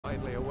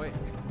finally awake.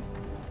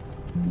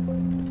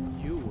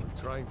 You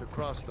were trying to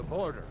cross the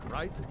border,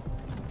 right?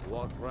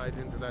 Walked right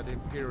into that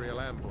Imperial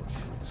ambush,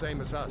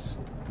 same as us.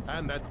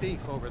 And that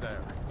thief over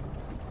there.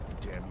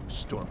 Damn you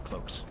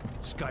Stormcloaks.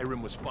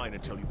 Skyrim was fine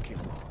until you came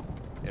along.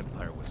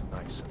 Empire was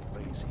nice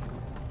and lazy.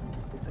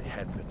 If they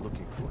hadn't been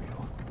looking for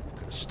you,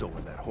 could have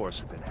stolen that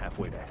horse and been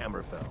halfway to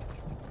Hammerfell.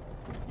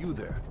 You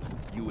there,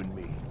 you and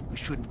me, we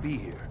shouldn't be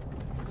here.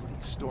 It's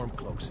these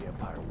Stormcloaks the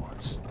Empire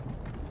wants.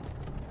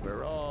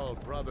 We're all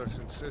brothers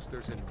and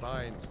sisters in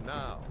binds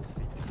now,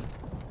 thief.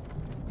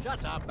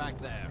 Shut up back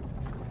there.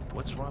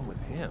 What's wrong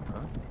with him,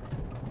 huh?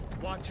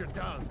 Watch your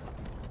tongue.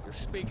 You're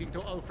speaking to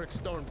Ulfric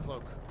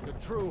Stormcloak, the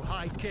true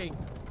High King.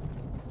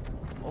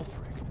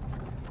 Ulfric?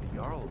 The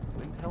Jarl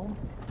of Windhelm?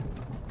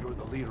 You're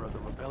the leader of the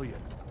rebellion.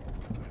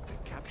 But if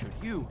they captured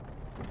you...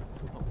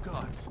 Oh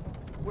God,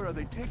 where are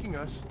they taking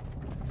us?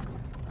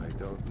 I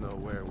don't know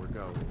where we're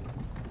going,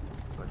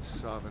 but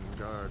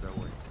Sovngarde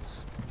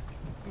awaits.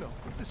 No,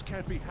 this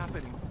can't be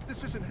happening.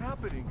 This isn't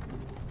happening.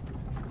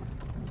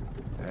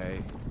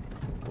 Hey,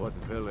 what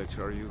village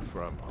are you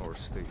from,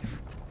 horse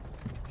thief?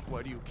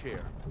 Why do you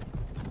care?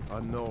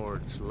 A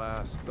Nord's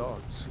last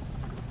thoughts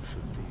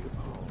should be of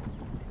home.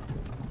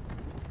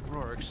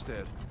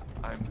 Rorikstead.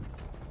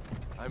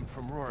 I'm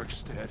from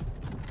Rorikstead.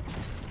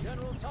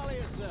 General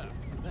Tullius, sir.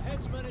 The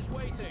headsman is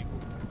waiting.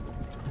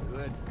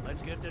 Good.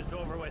 Let's get this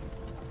over with.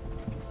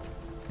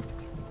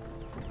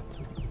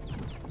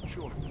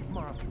 Sure.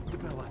 Mara,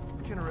 Dibella,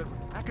 Kinnarev,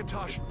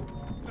 Akatosh,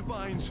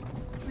 Divines,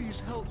 please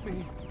help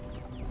me.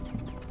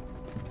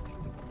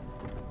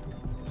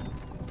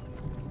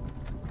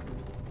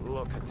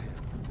 Look at him.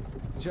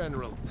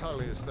 General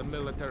Tullius, the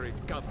military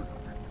governor.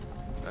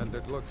 And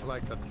it looks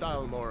like the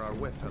Thalmor are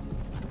with him.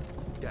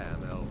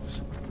 Damn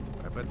elves.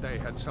 I bet they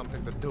had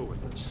something to do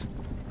with this.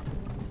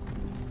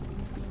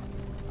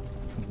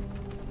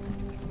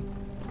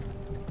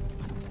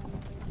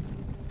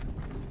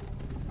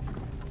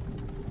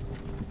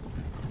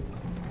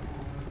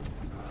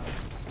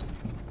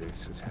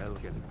 This is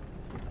Helgen.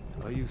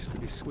 I used to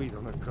be sweet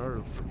on a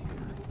girl from here.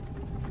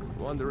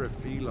 Wonder if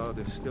Vilod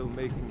is still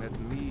making that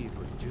mead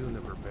with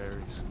juniper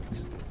berries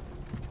mixed in.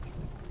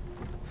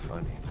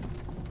 Funny,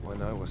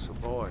 when I was a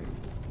boy,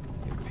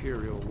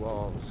 Imperial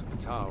walls and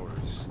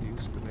towers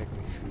used to make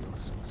me feel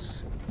so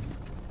safe.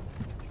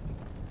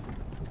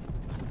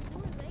 Who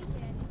are they,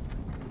 Daddy?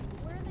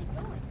 Where are they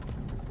going?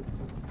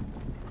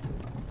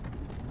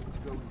 To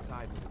go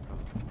inside with the car.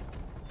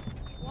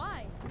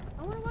 Why?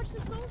 I want to watch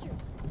the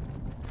soldiers.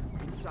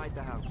 Inside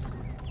the house.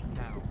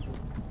 Now.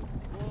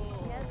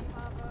 Yes,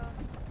 Papa.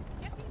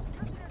 Get these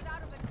prisoners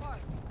out of the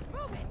carts.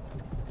 Move it!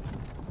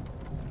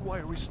 Why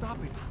are we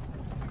stopping?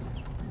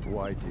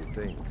 Why do you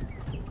think?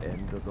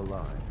 End of the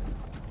line.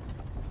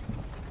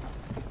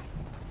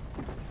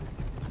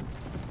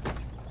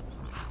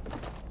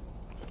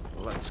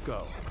 Let's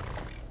go.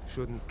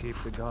 Shouldn't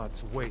keep the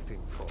gods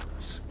waiting for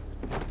us.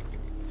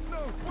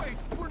 No, wait!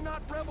 We're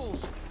not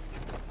rebels!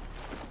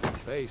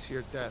 Face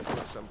your death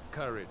with some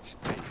courage,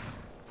 thief.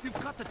 You've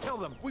got to tell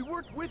them, we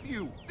weren't with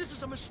you! This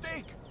is a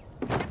mistake!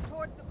 Step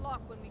towards the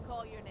block when we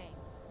call your name.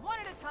 One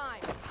at a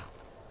time.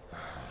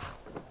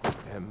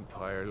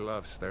 Empire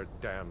loves their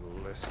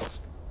damn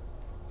lists.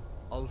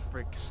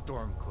 Ulfric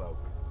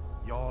Stormcloak,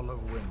 Jarl of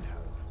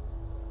Windhelm.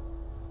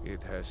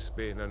 It has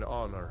been an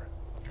honor,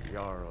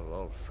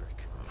 Jarl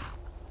Ulfric.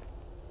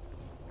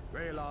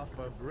 Ralof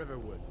of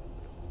Riverwood.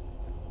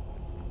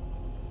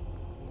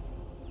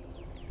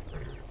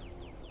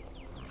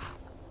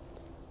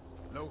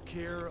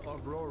 Lokir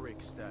of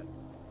Rorikstead.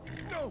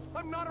 No,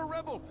 I'm not a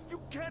rebel!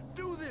 You can't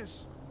do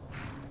this!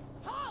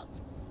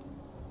 Halt!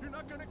 You're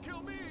not gonna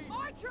kill me!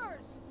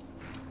 Archers!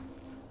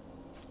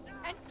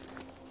 And...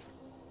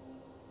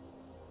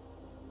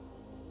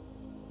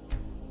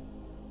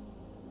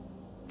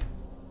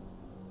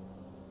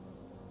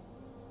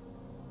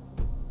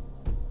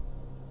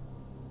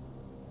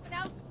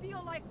 Now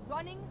feel like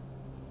running?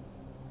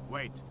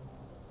 Wait.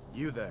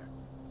 You there.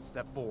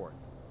 Step forward.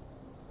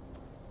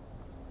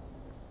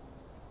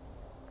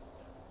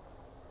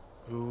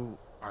 Who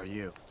are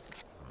you?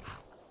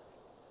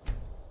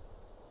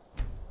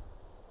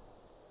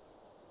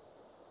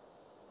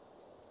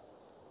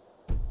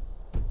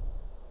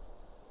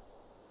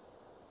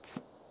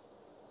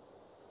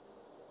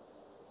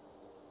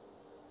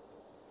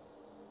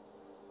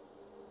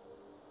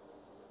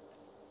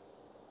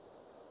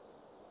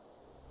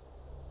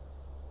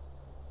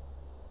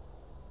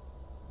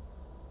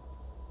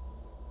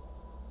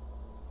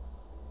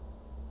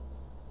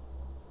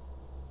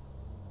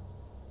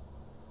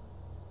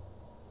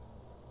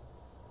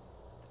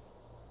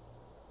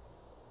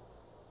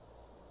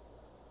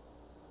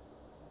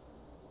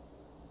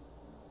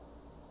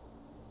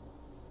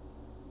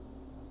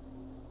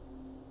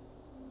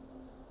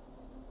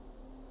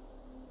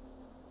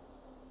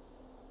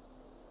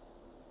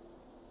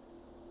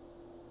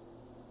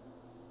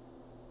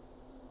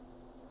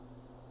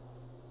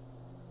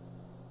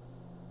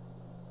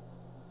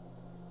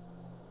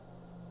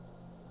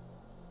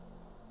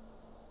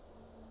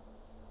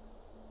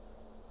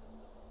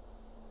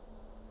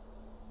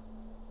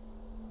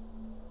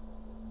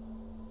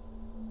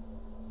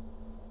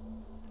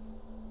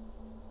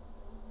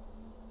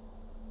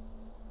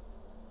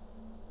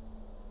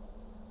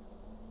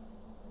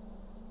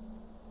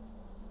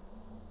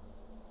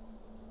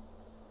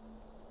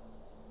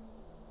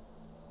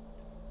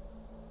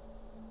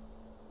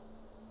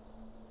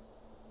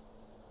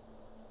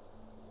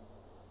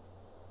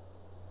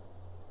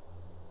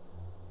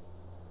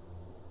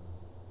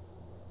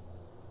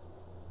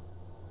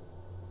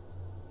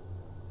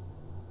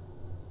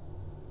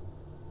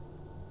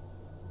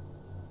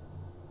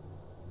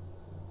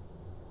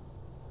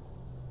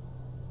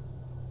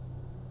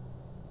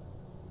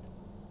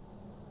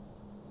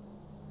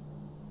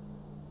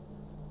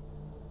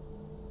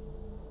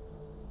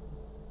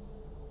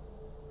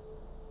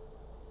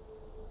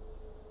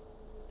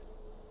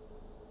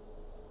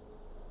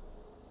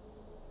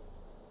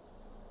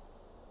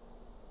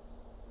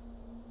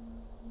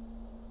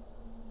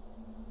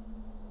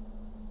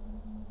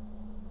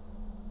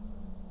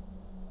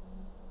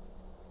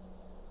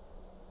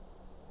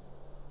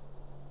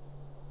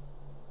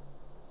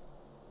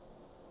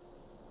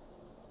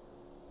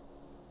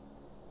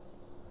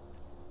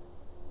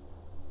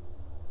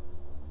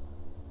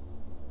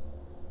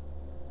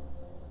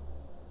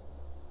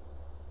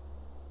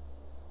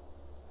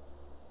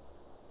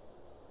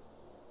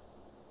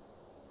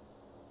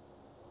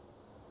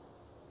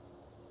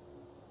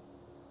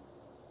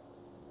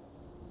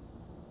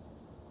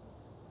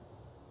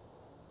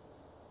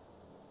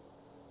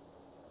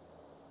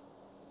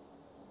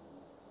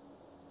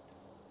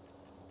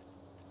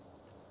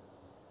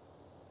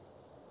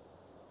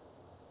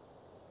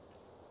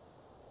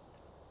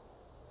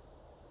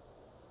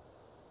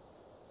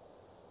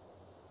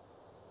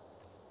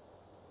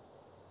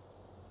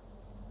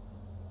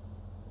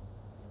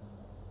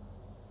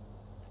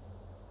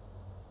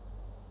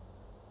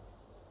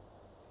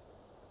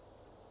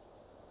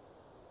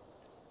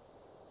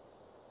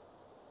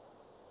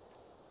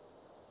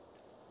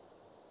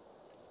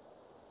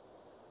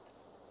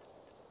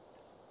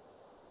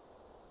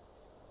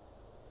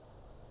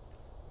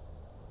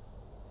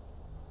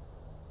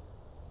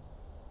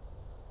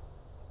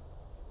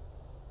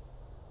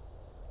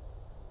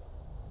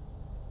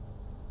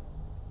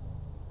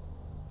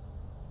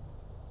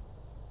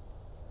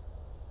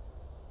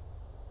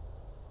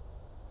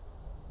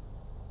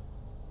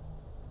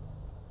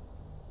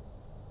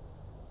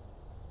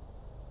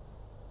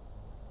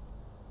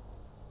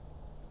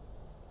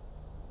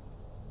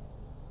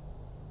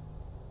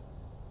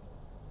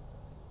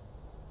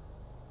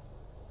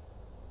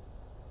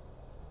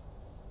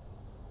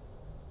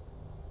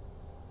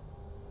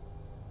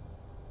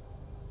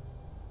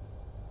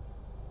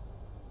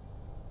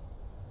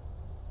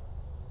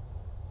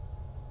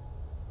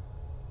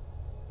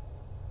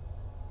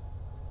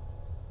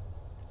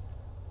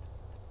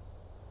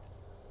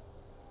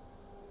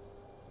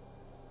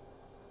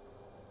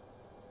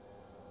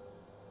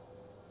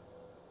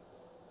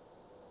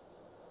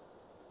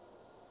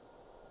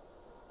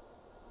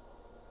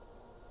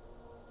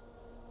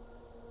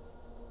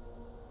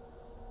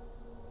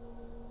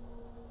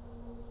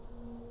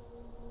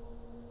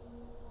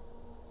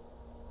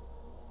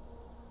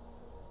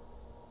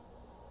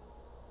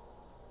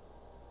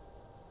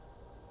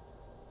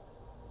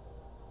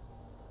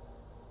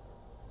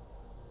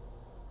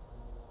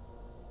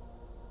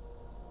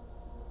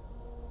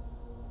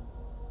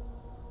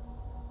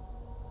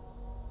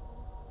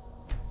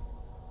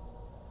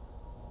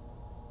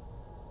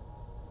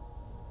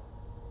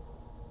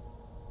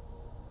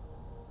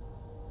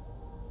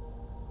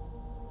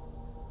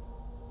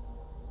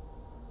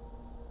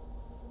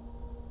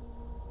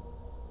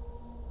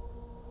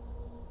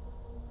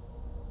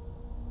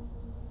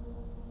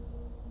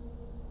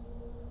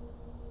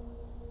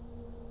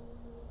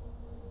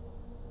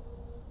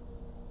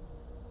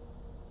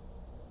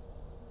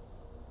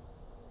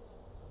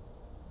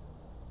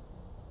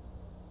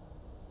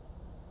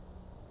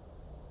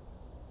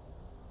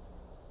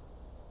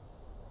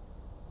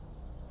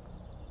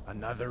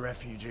 Another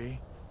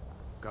refugee?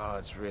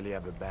 Gods really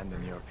have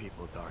abandoned your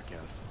people, Dark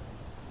Elf.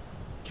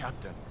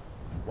 Captain,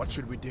 what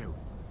should we do?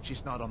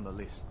 She's not on the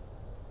list.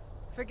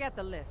 Forget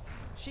the list.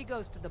 She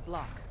goes to the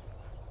block.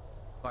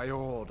 By your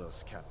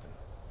orders, Captain.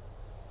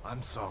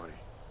 I'm sorry.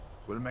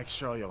 We'll make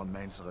sure your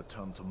remains are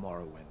returned to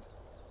Morrowind.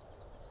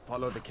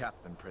 Follow the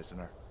captain,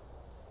 prisoner.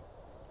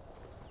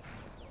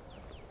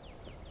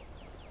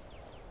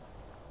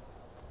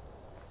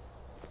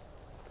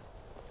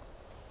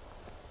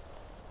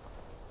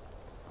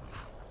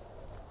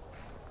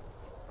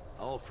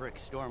 Ulfric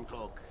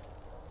Stormcloak.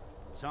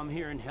 Some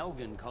here in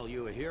Helgen call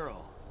you a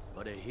hero,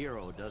 but a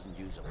hero doesn't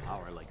use a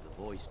power like the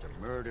voice to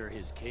murder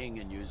his king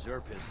and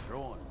usurp his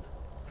throne.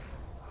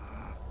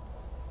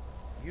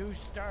 You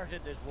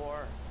started this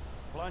war,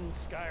 plunged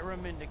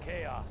Skyrim into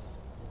chaos,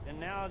 and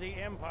now the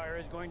Empire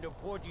is going to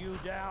put you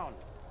down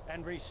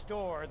and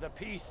restore the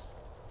peace.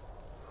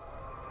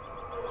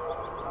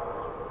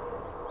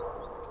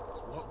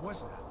 What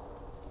was that?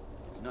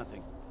 It's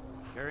nothing.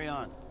 Carry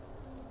on.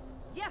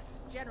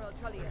 Yes, General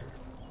Tullius.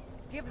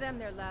 Give them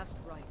their last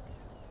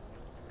rites.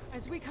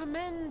 As we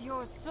commend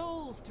your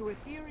souls to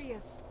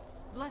Aetherius,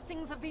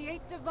 blessings of the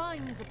 8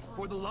 divines upon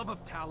For the love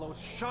of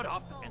Talos, shut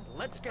up and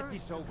let's get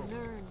this over with.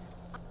 Learn.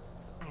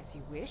 As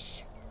you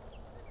wish.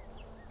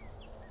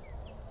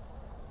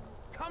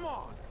 Come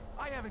on!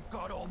 I haven't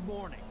got all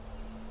morning.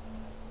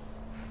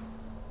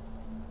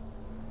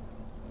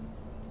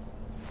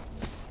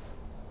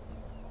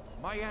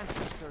 My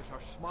ancestors are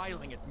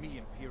smiling at me,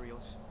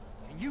 Imperials.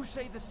 Can you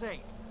say the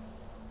same?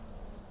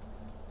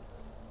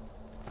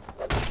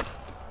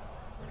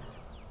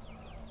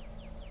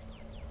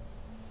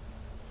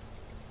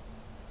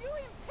 You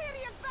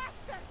Imperial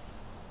bastards!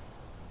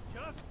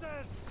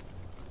 Justice!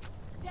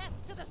 Death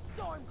to the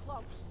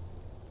Stormcloaks!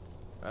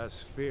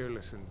 As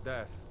fearless in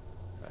death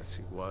as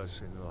he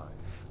was in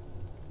life.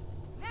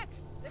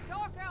 Next, the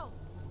Dark Elf!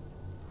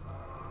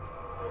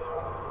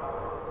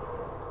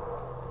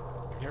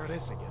 Here it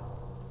is again.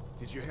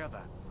 Did you hear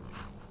that?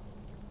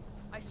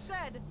 I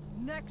said,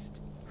 next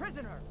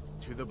prisoner!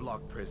 To the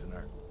block,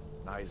 prisoner.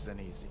 Nice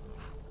and easy.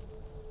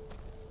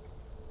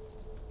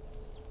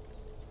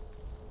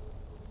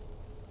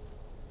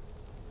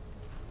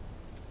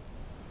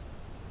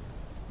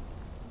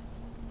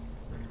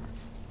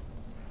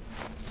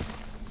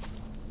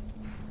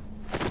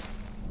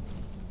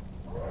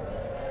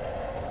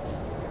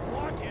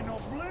 What in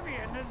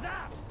oblivion is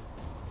that?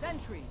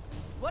 Sentries,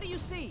 what do you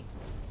see?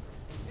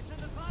 It's in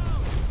the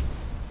clouds!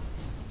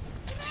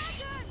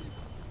 Dragon!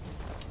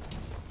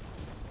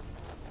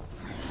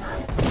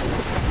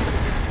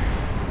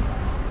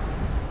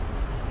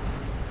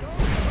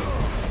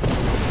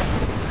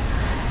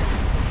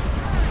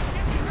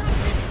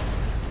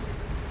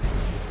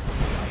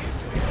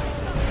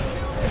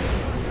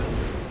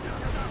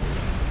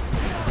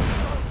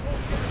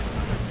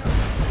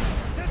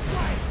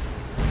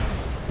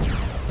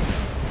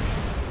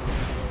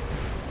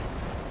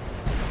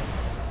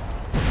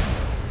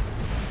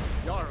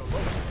 Jarl,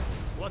 look.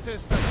 What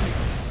is that thing?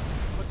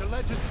 Could the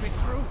legends be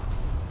true?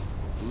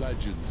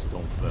 Legends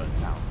don't burn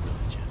down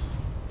villages.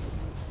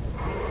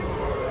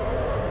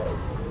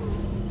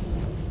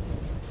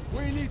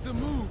 We need to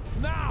move,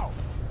 now!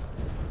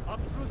 Up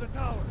through the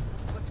tower.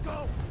 Let's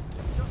go!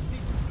 Just need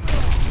to...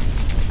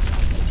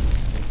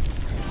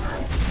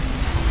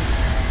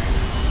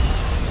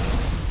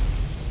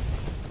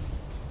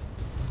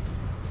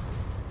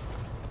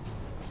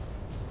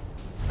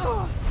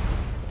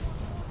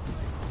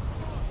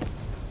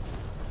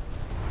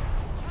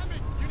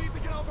 Hamid, you need to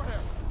get over here!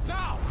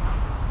 Now!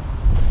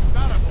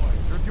 That boy,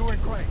 you're doing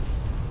great.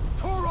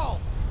 Toro!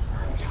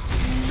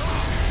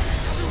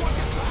 Everyone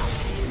get back!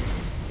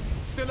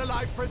 Still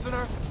alive,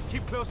 prisoner?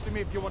 Keep close to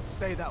me if you want to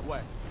stay that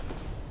way.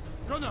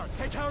 Gunnar,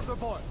 take care of the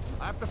boy.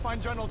 I have to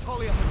find General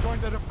Tullius and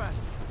join the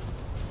defense.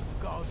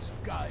 Gods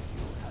guide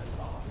you,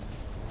 Hadvar.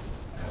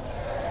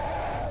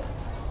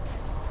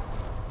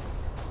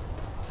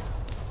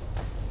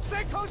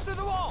 Stay close to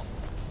the wall!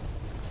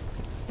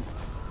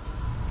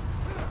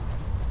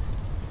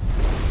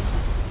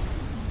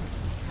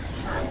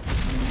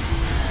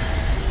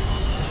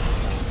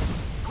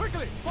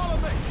 Quickly, follow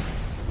me!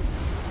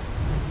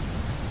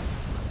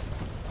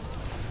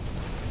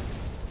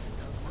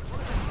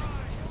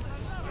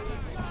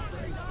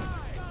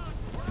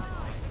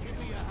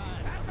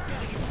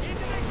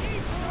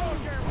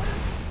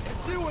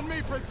 It's you and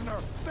me, prisoner.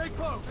 Stay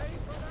close.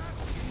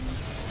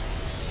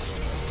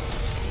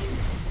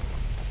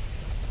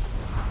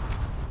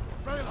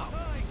 Rayla,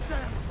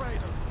 damn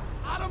traitor!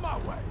 Out of my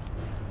way!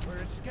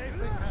 We're escaping,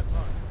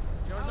 Hadvar.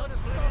 You're not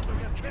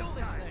stopping us this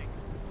time.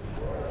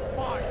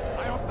 Fine,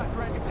 I hope that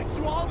dragon takes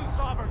you all to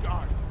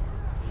Sovngarde.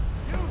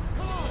 You,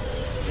 come on!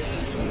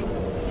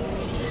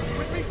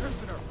 With me,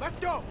 prisoner. Let's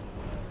go!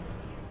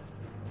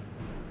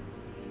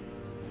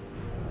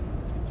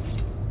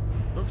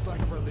 Looks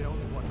like we're the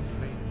only ones who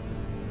made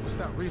it. Was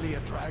that really a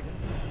dragon?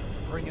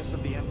 Bring us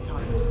of the end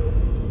times?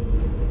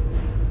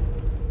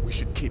 We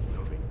should keep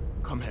moving.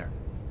 Come here.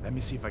 Let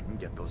me see if I can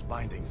get those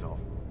bindings off.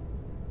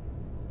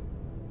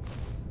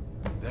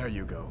 There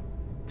you go.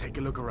 Take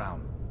a look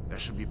around. There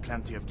should be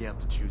plenty of gear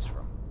to choose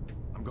from.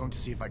 I'm going to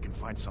see if I can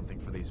find something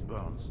for these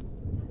burns.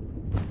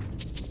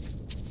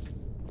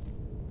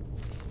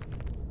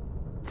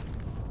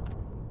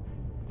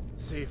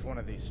 See if one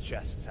of these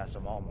chests has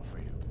some armor for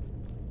you.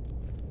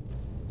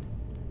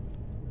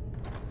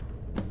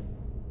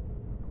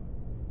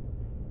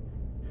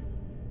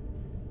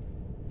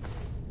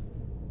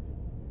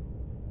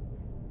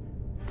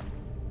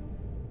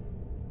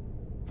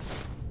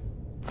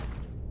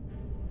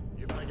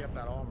 You better get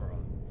that armor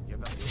on. Give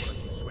that to one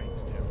of these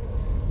swings,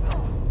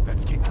 too.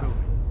 Let's keep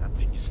moving. That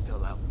thing is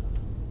still out.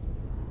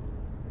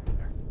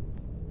 There.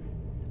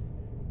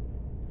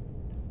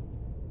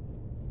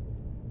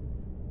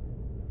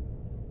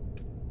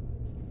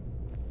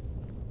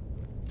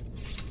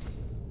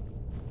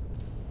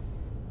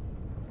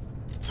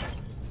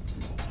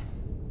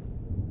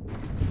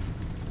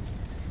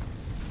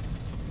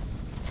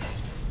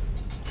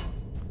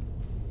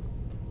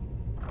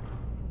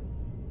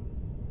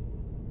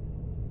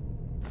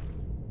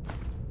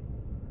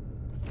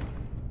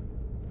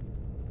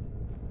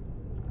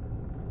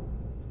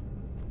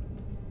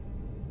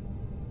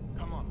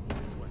 Come on,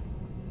 this way.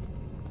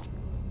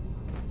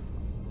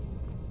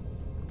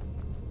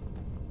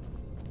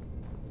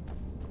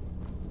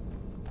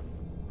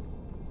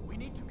 We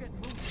need to get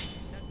moving.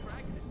 That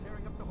dragon is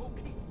tearing up the whole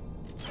keep.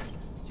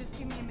 Just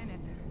give me a minute.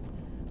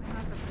 I'm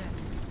not the vet.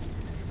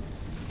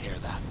 Hear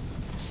that?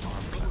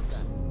 Storm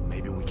clouds.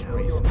 Maybe we can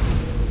reason.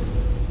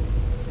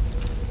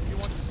 You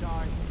want to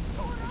die?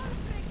 So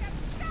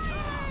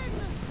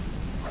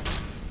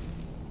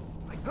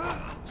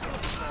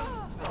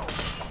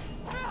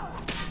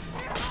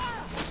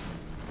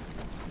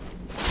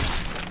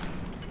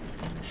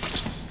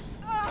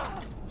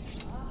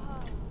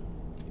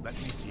Let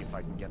me see if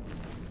I can get them.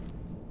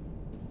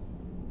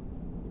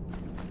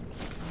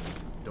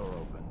 Door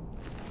open.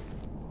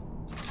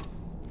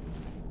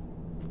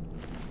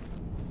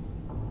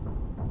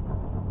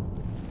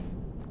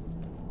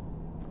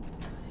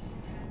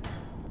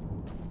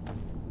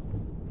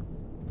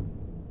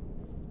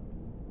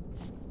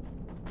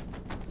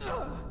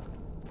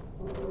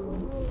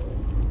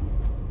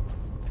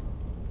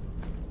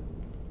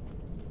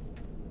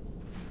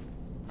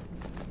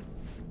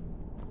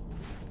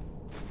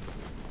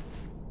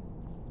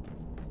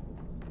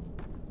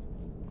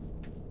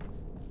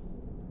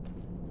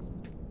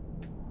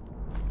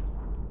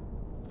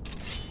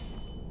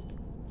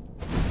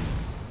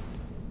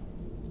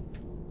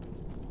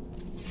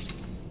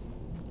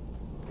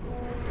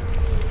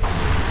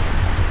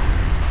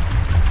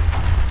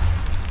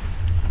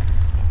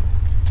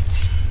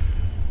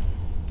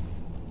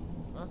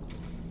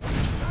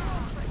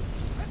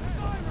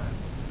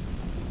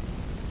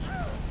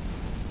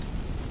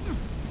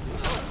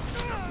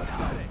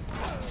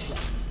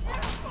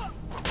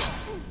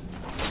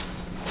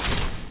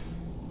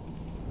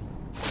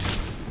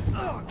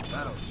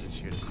 That'll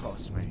teach you to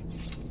cross me.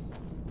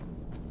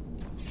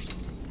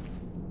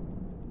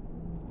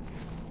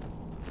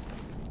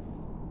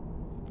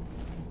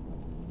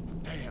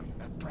 Damn,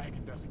 that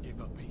dragon doesn't give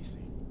up easy.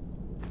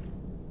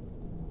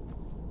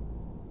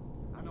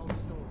 I know a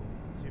story.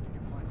 See if you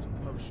can find some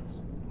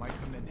potions. Might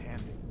come in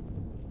handy.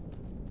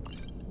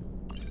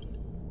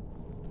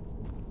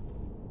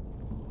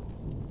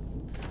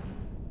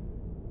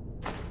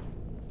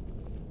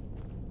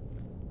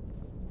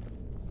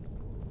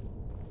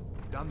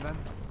 Done then?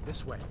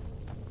 This way.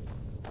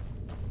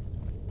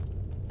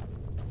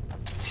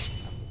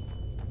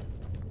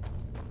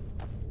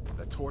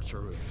 The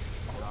torture room.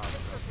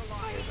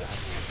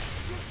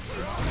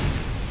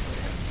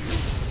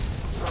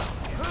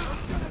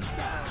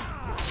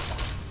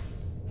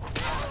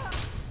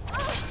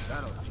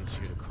 That'll teach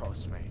you to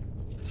cross me.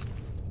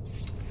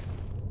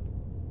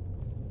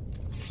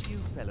 You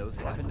fellows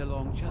happened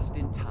along just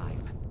in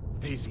time.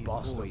 These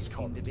bastards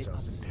call seemed a bit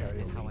themselves upset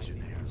Imperial at how I've been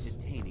Legionnaires.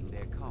 entertaining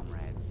their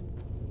comrades.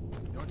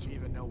 Don't you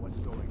even know what's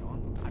going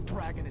on? A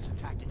dragon is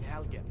attacking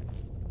Helgen.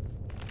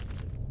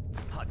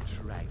 A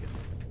dragon.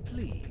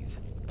 Please,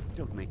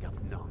 don't make up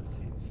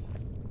nonsense.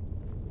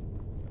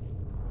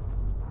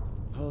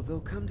 Although,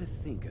 come to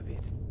think of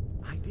it,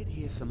 I did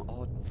hear some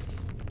odd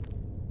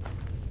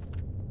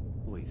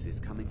voices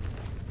coming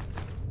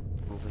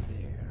over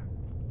there.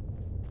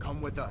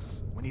 Come with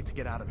us. We need to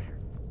get out of here.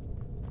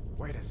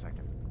 Wait a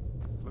second.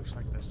 Looks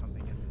like there's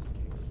something in this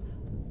cave.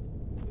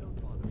 Don't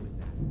bother with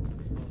that.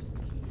 Lost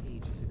the key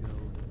ages ago.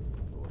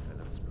 Poor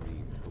fellow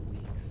screamed for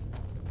weeks.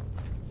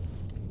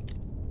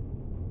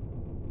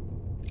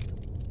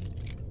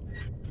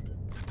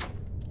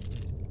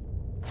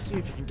 See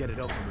if you can get it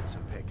open with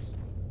some picks.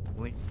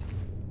 We'll need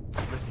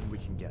everything we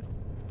can get.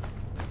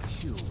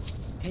 Shoo,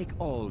 take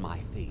all my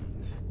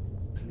things,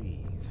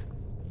 please.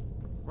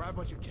 Grab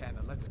what you can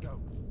and let's go.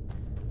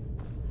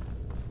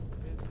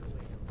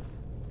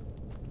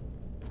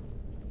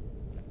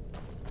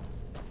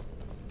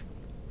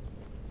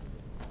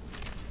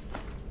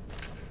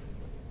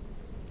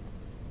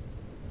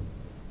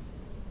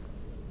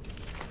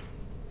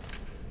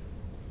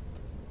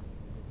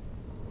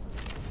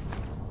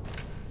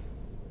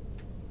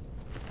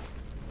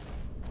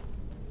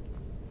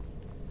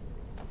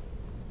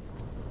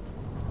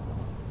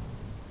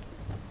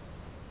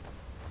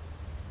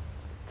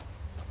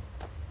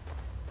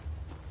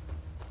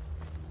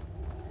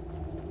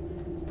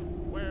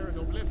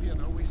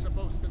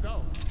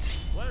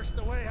 Where's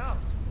the way out?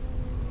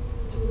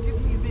 Just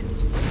give me a minute.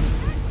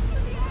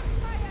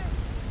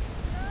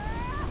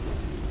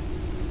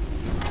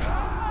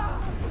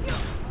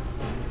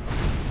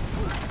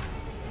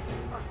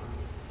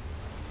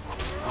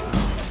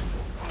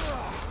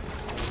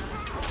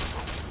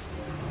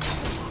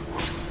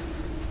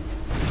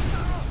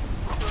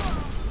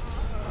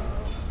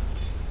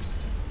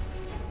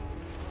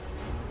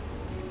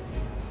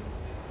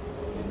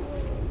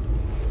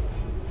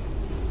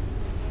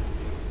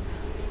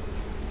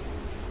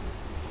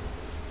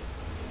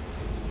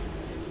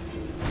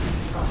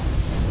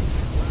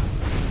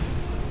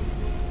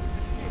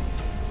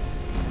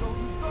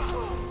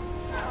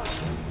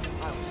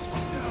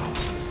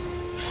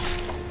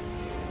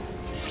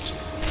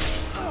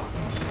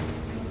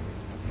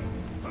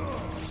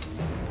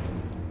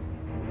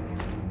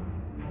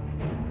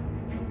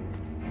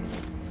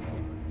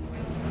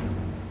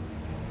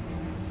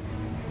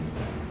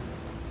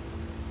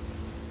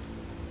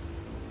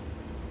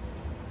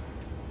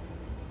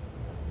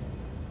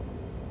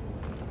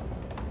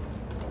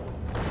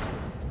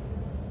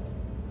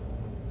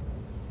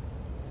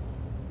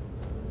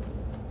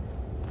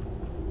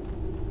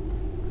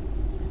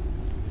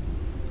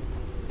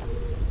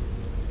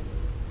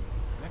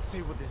 Let's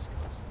see where this goes.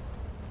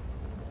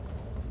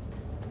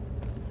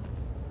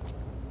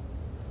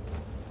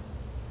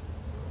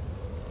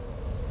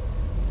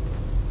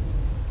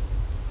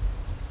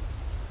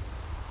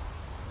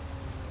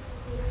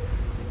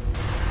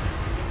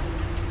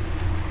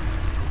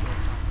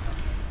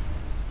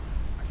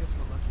 I guess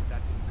we're lucky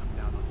that didn't come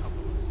down on top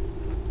of us.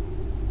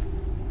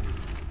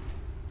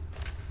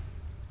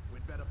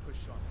 We'd better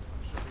push on.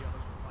 I'm sure the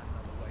others will find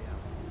another way out.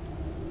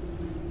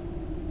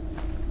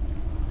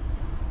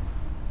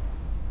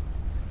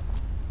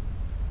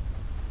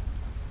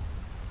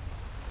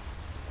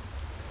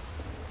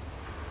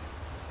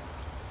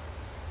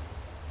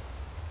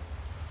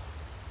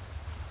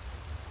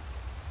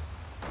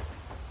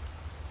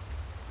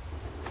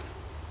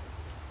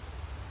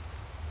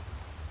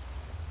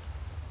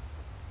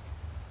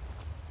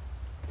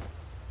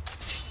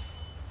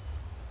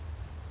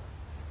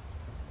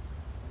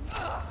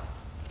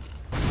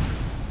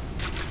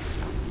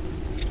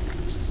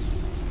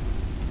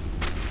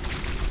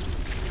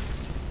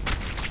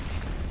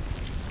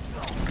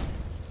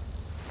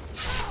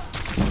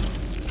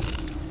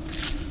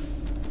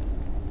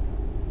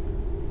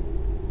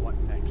 What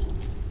next?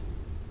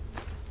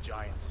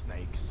 Giant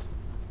snakes.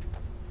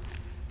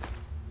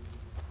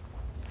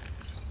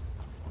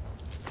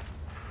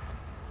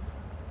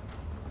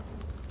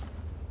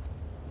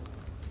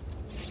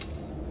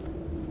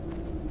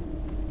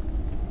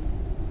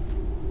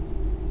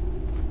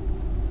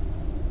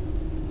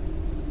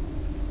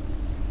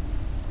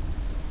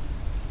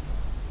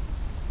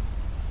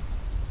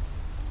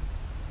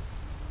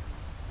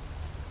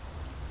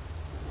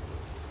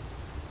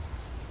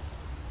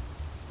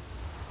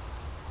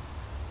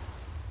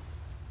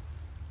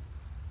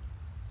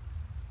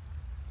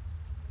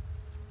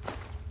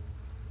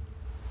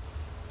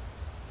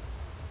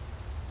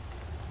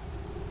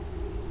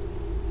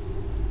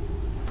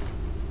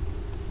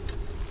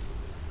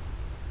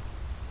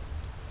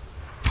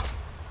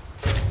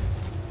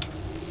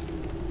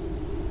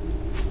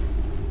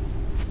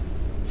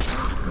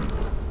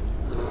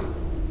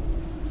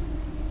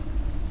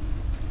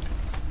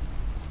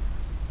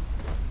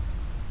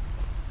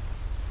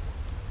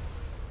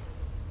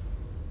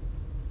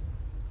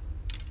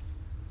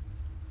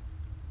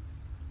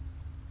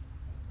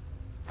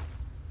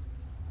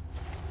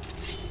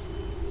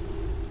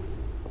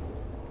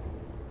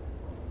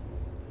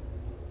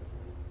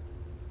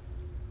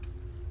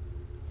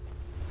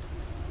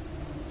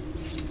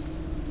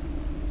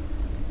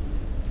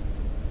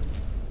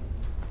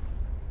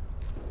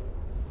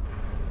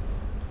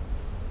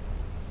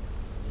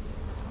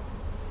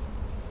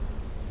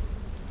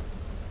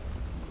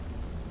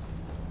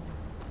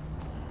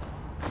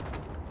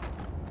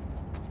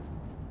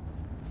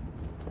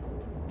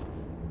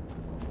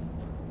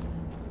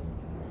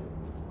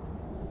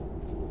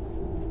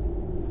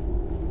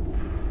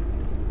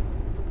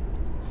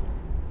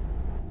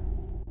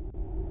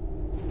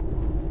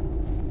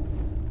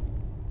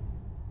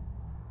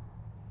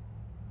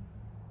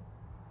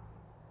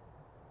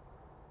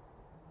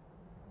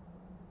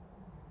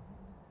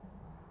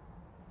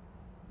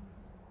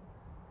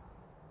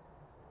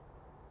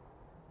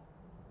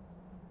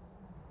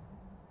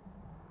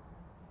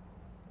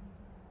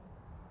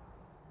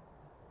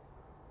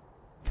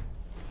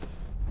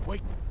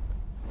 Wait!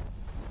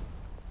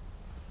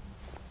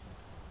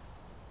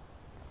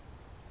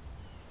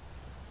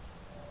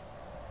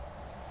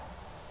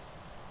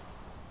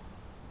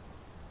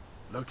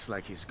 Looks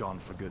like he's gone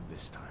for good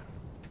this time.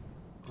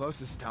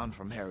 Closest town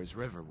from here is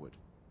Riverwood.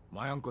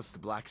 My uncle's the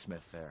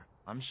blacksmith there.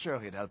 I'm sure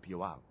he'd help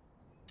you out.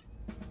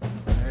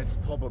 It's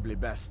probably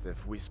best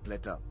if we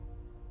split up.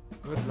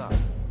 Good luck.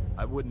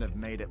 I wouldn't have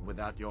made it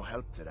without your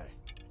help today.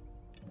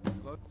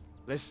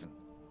 Listen,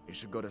 you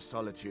should go to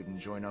Solitude and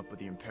join up with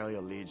the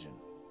Imperial Legion.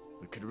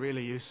 We could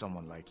really use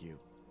someone like you.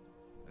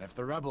 And if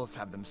the rebels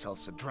have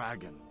themselves a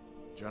dragon,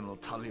 General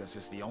Tullius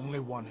is the only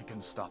one who can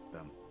stop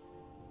them.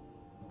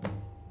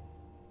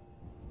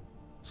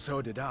 So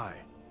did I.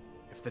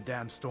 If the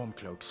damn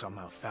Stormcloak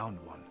somehow found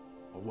one,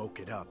 or woke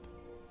it up,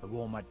 the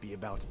war might be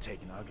about to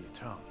take an ugly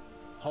turn.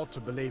 Hard to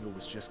believe it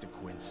was just a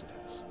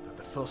coincidence, that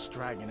the first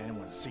dragon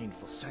anyone's seen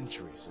for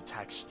centuries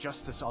attacks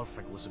just as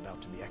Ulfric was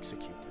about to be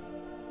executed.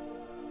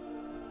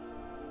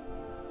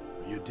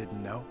 You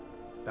didn't know?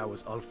 That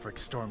was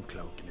Ulfric's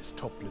Stormcloak and his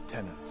top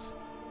lieutenants.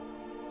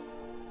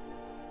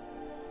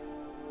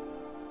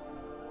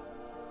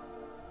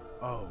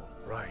 Oh,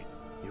 right.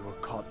 You were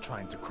caught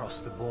trying to cross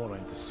the border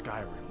into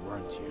Skyrim,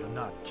 weren't you? You're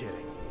not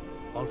kidding.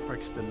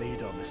 Ulfric's the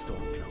leader of the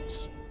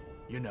Stormcloaks.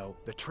 You know,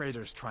 the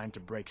traitors trying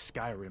to break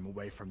Skyrim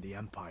away from the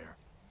Empire.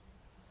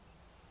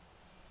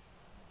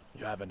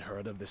 You haven't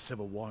heard of the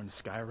civil war in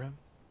Skyrim?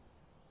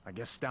 I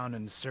guess down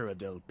in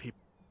Cyrodiil, people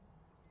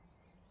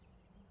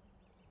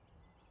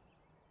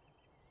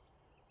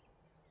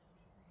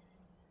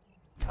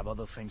have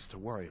other things to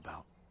worry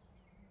about.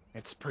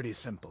 It's pretty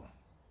simple.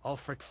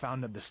 Ulfric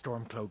founded the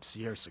Stormcloaks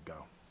years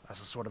ago,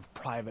 as a sort of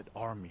private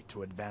army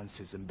to advance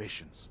his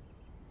ambitions.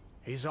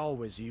 He's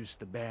always used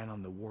the ban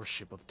on the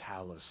worship of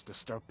Talos to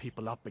stir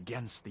people up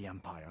against the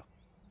Empire.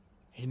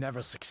 He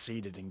never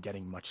succeeded in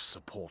getting much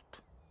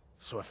support,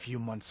 so a few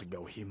months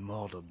ago he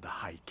murdered the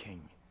High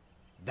King.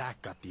 That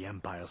got the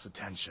Empire's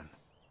attention.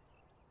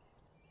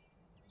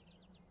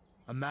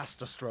 A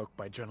masterstroke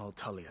by General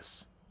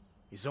Tullius.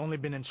 He's only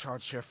been in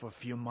charge here for a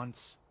few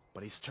months,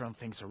 but he's turned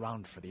things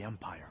around for the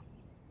Empire.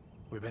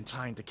 We've been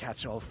trying to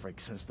catch Ulfric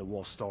since the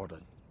war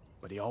started,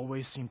 but he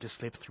always seemed to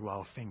slip through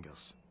our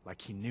fingers, like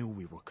he knew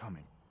we were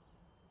coming.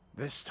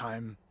 This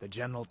time, the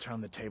General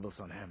turned the tables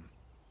on him.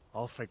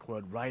 Ulfric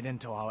rode right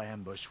into our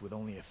ambush with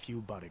only a few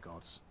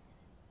bodyguards.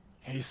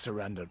 He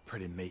surrendered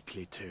pretty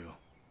meekly too.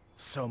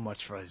 So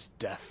much for his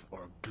death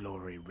or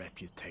glory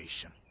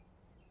reputation.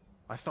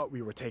 I thought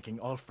we were taking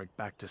Ulfric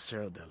back to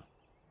Cyrodiil,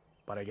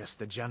 but I guess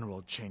the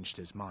General changed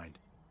his mind.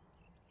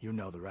 You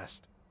know the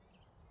rest.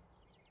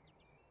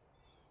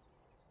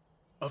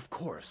 Of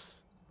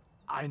course.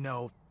 I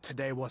know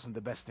today wasn't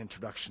the best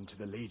introduction to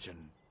the Legion,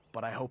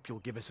 but I hope you'll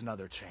give us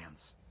another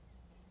chance.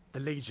 The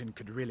Legion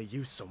could really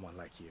use someone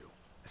like you,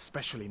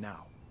 especially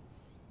now.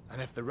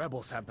 And if the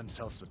rebels have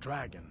themselves a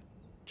dragon,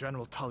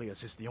 General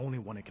Tullius is the only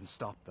one who can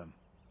stop them.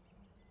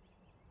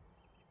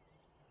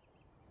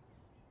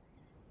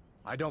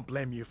 I don't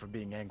blame you for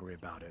being angry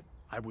about it.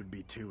 I would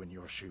be too in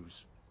your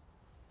shoes.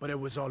 But it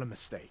was all a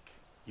mistake.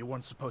 You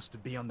weren't supposed to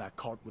be on that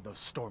cart with those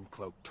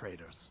Stormcloak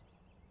traitors.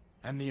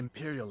 And the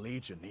Imperial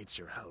Legion needs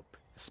your help,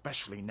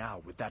 especially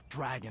now with that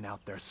dragon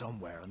out there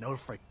somewhere and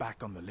Ulfric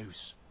back on the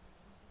loose.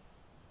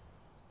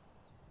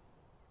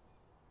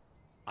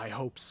 I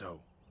hope so.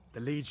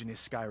 The Legion is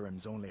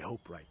Skyrim's only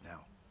hope right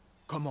now.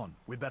 Come on,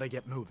 we better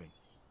get moving.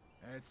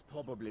 It's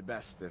probably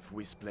best if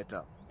we split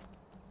up.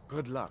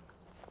 Good luck.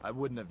 I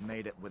wouldn't have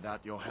made it without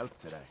your help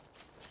today.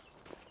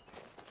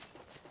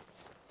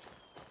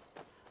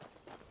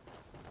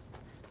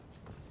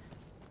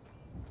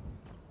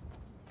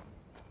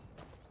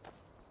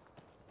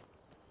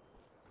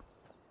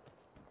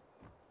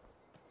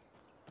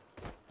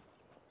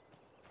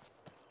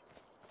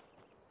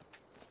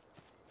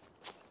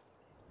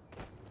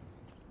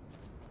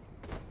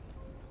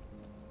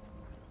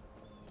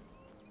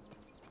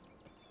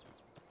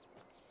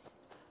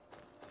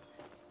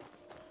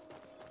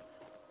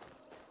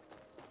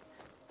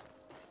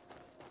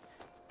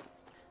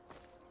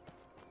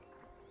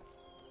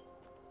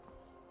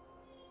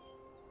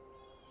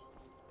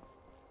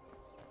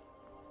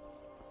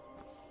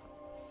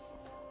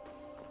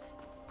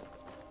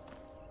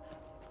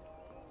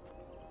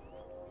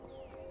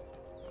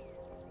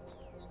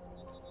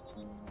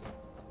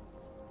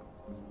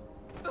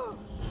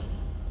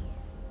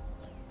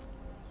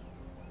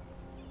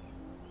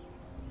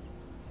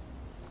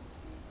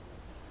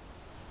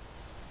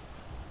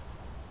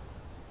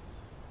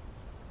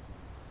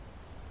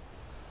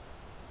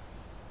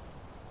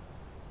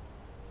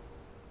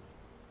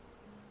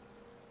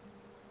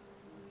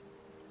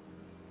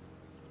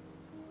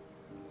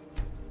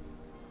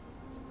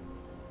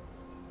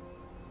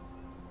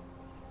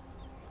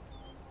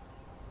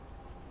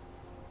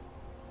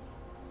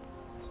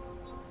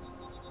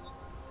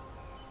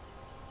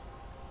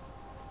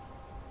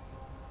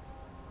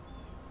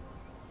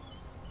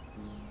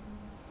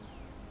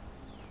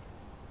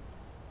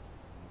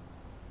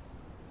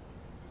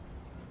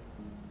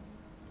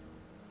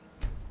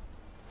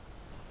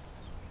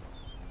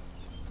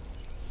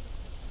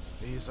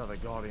 These are the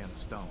Guardian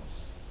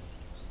Stones.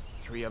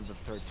 3 of the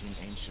 13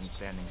 ancient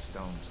standing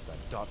stones that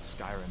dot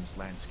Skyrim's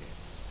landscape.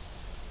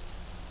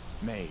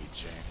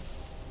 Mage,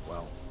 eh?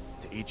 Well,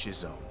 to each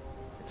his own.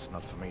 It's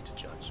not for me to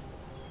judge.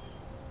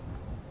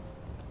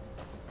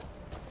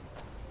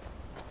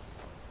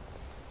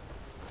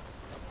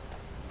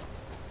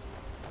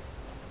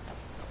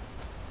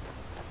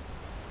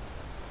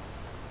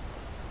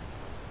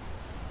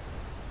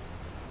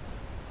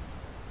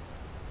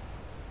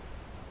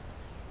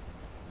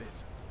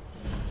 Listen,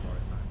 as far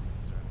as I'm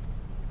concerned,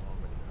 we've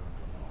already heard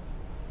them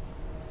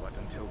all. But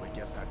until we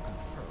get that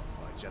confirmed,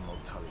 General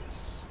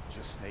Tullius.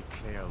 Just stay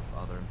clear of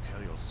other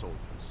Imperial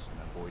soldiers and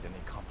avoid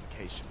any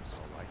complications,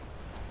 all right?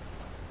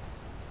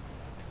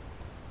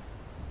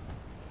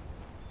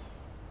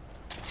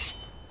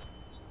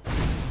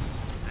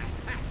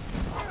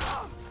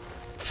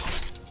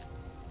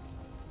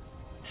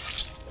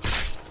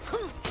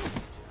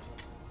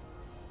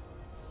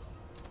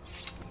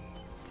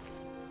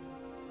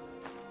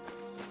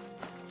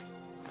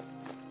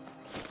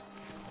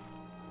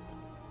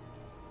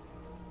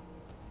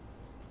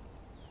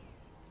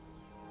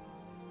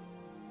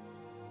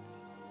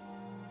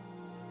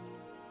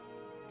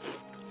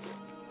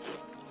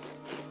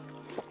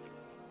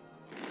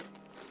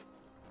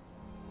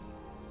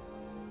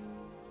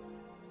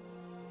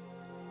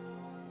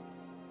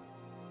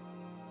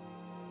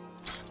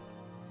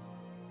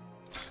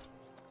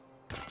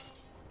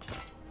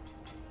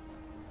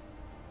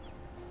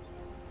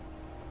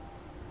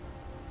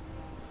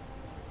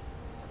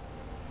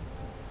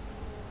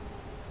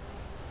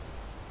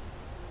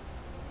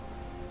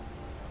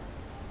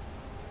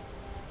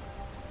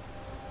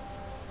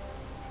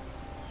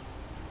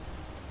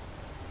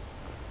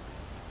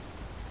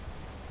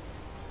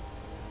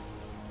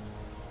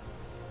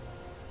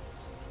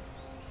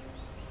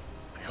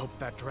 I hope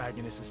that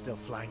dragon isn't still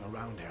flying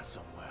around here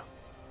somewhere.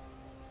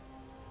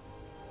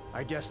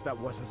 I guess that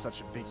wasn't such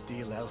a big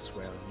deal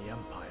elsewhere in the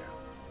Empire,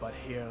 but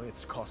here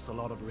it's caused a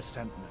lot of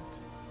resentment.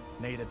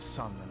 Native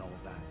son and all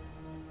that.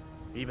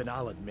 Even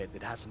I'll admit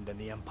it hasn't been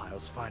the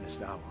Empire's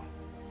finest hour.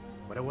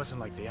 But it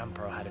wasn't like the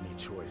Emperor had any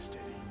choice,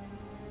 did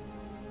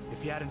he?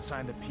 If he hadn't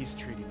signed the peace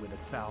treaty with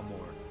the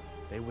Thalmor,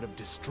 they would have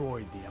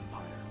destroyed the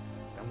Empire.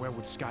 And where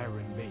would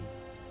Skyrim be?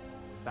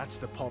 That's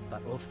the part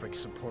that Ulfric's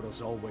supporters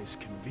always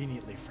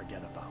conveniently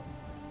forget about.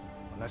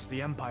 Unless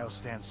the Empire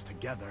stands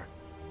together,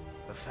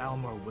 the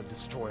Thalmor will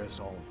destroy us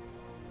all.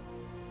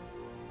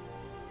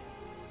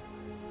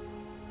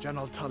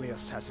 General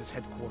Tullius has his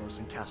headquarters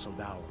in Castle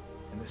Dower,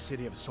 in the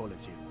city of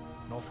Solitude,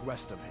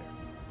 northwest of here.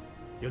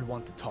 You'll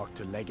want to talk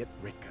to Legate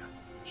Ricka.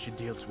 She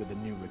deals with the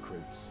new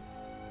recruits.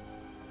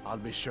 I'll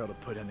be sure to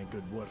put in a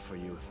good word for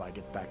you if I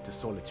get back to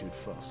Solitude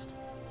first.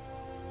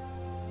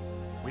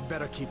 We'd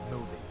better keep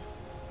moving.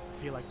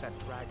 I feel like that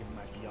dragon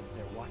might be up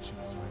there watching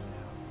us right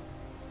now.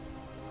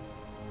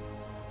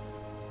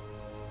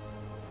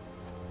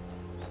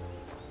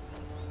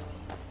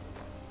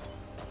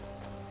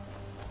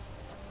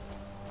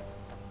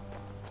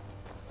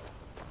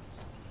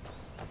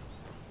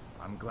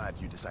 I'm glad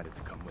you decided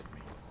to come with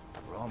me.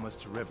 We're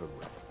almost to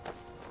Riverwood.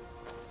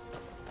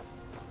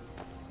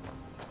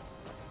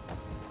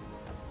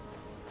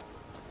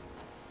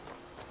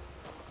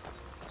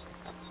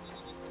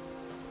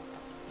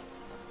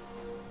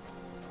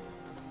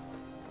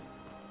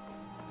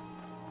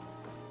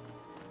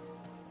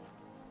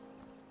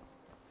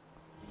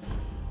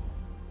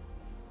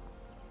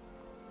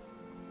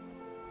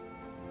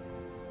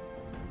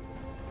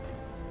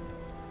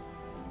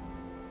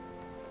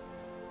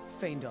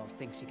 Faendal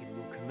thinks he can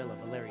woo Camilla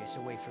Valerius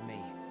away from me.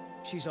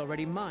 She's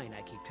already mine,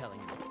 I keep telling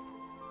him.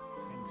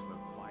 Things look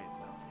quiet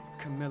now.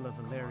 Camilla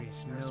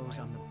Valerius knows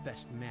I'm the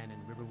best man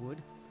in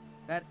Riverwood.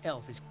 That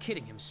elf is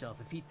kidding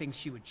himself if he thinks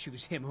she would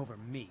choose him over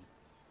me.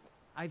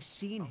 I've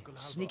seen him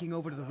sneaking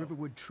over to the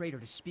Riverwood trader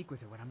to speak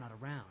with her when I'm not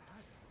around.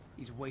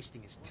 He's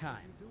wasting his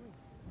time.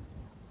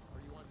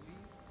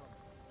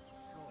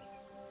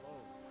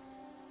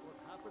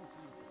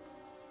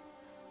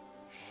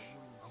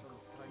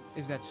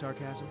 Is that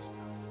sarcasm?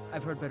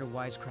 I've heard better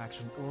wisecracks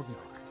from Orgnar.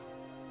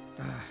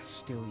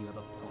 Still you have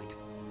a point.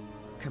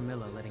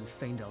 Camilla letting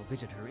Faendal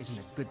visit her isn't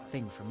a good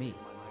thing for me.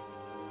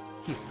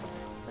 Here,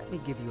 let me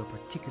give you a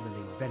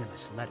particularly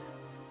venomous letter.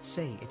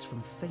 Say it's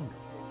from Faendal.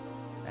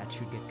 That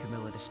should get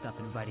Camilla to stop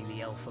inviting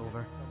the elf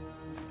over.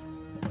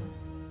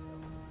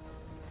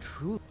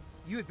 Truly,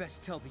 you had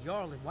best tell the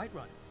Jarl in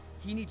Whiterun.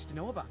 He needs to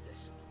know about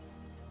this.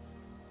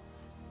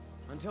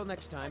 Until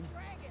next time. A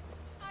dragon!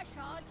 I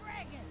saw a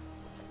dragon!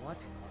 What?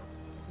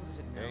 What is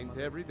it now, Ain't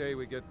Mother? every day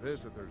we get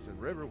visitors in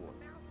Riverwood.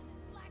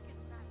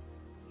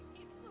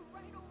 It flew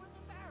right over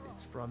the barrel.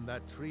 It's from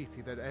that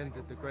treaty that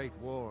ended the Great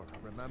War,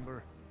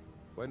 remember?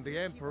 When the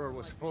Emperor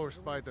was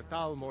forced by the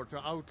Thalmor to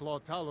outlaw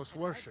Talos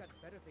worship.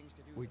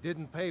 We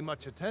didn't pay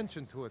much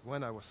attention to it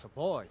when I was a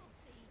boy.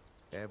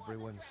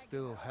 Everyone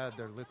still had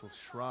their little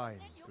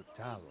shrine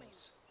to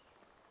Talos.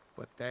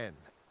 But then,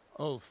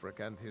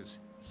 Ulfric and his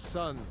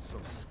sons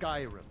of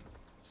Skyrim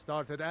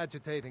started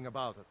agitating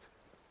about it.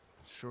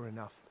 Sure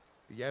enough,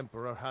 the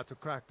Emperor had to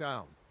crack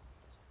down,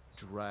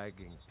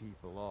 dragging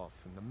people off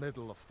in the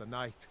middle of the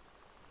night.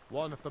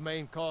 One of the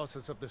main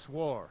causes of this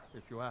war,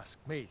 if you ask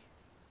me.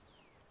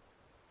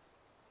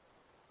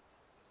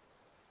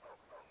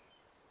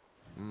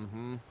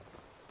 Mm-hmm.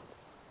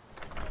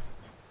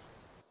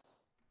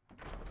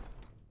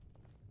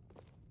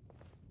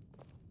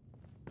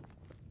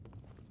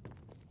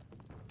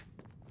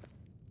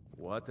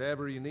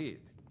 Whatever you need.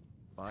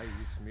 Buy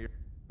you smear.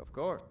 Of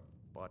course.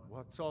 But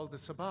what's all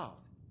this about?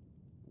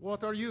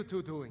 What are you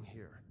two doing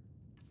here?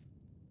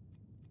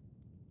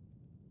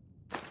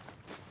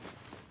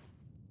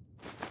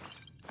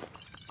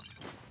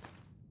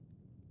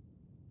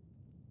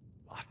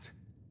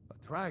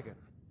 dragon?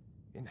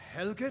 In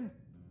Helgen?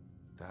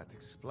 That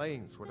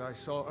explains what I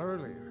saw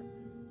earlier,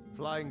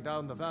 flying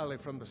down the valley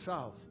from the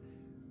south.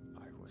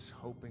 I was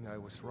hoping I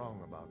was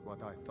wrong about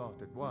what I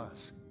thought it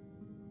was.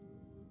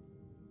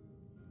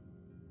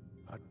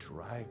 A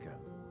dragon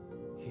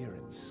here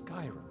in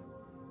Skyrim.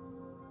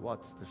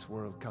 What's this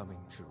world coming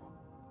to?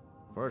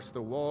 First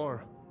the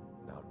war,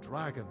 now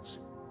dragons.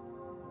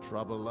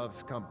 Trouble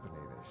loves company,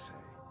 they say.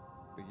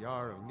 The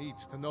Jarl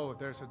needs to know if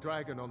there's a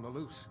dragon on the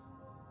loose.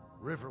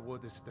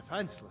 Riverwood is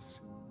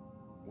defenseless.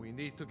 We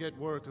need to get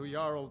word to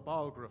Jarl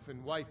Balgruuf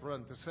in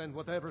Whiterun to send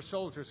whatever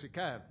soldiers he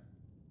can.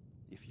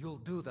 If you'll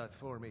do that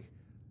for me,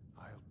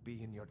 I'll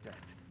be in your debt.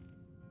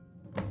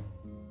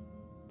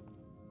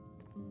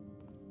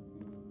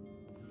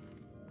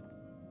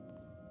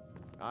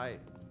 Aye.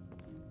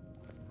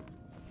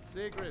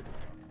 Sigrid.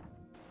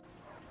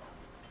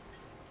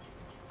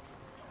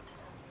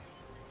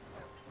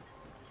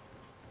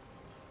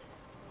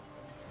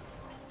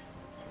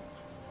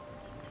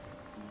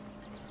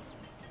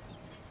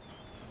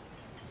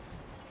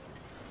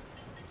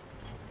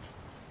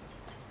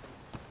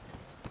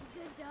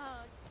 Good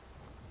dog.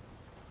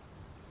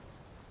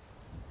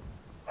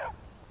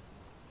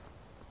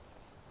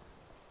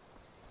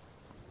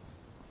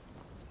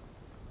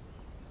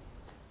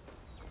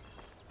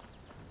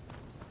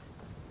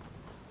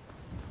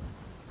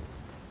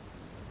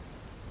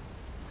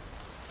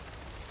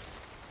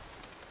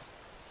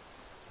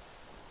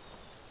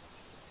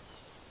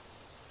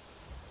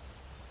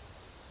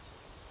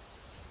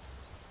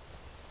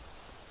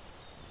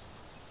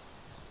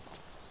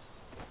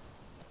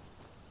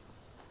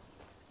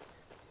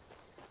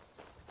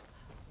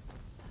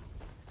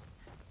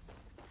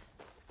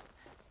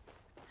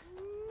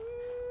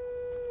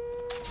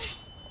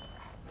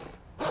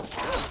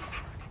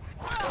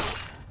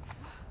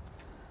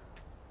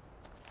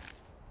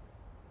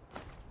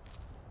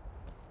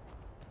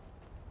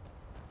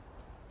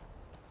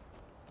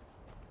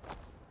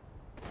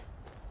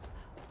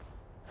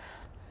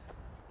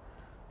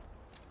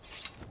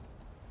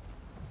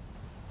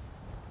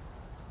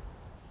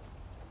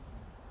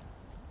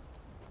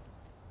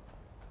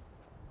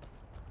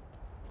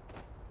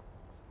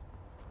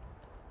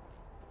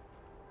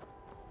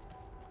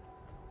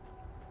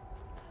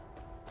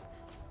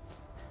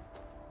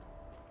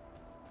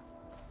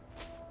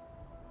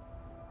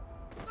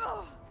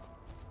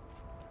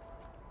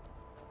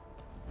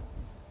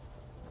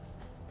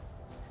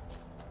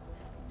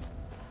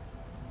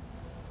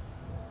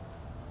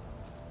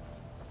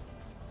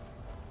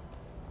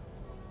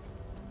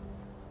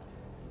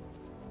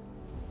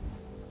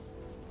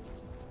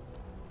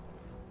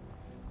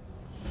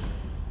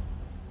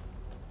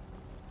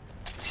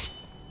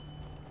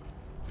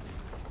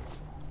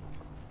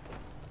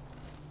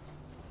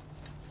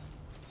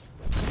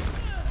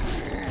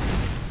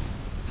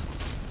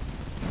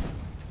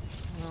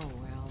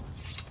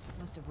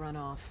 Run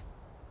off.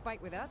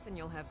 Fight with us and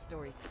you'll have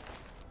stories.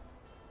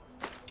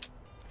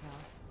 So,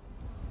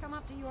 come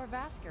up to your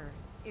Vasker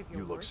if you're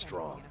You look worth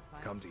strong. anything in a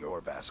fight. Come to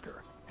your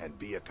Vasker and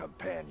be a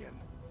companion.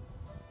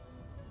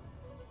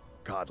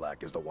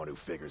 Kodlak is the one who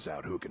figures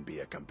out who can be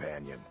a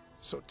companion,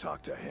 so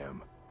talk to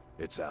him.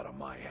 It's out of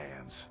my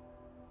hands.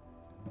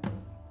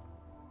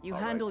 You All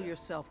handle right, then.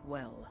 yourself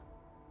well.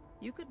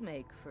 You could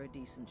make for a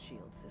decent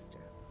shield, sister.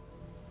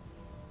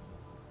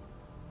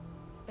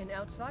 An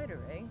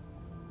outsider, eh?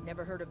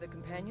 Never heard of the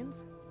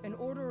Companions? An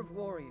order of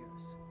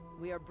warriors.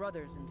 We are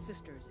brothers and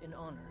sisters in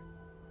honor.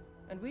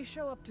 And we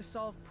show up to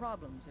solve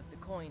problems if the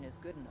coin is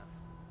good enough.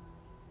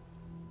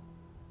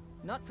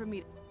 Not for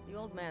me. The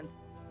old man's...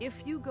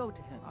 If you go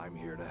to him... I'm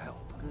here to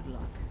help. Good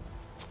luck.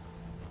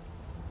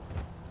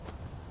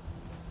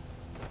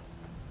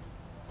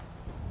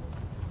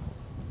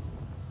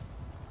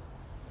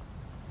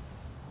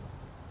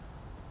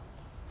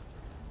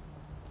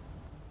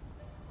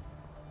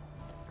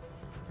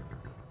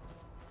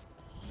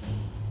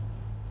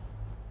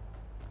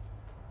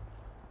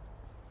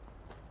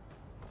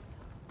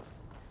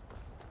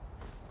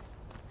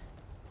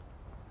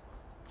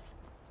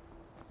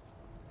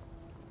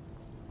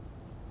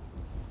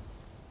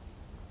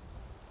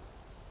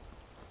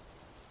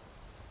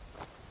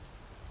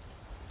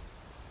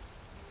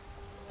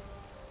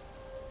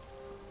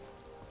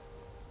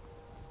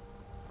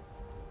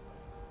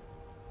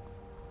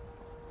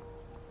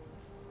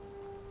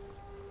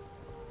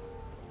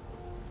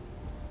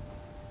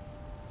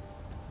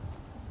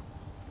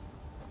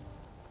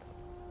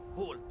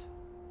 Halt.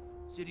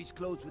 City's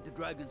closed with the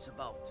dragons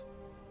about.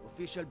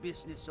 Official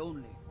business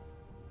only.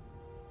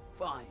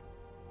 Fine.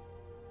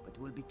 But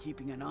we'll be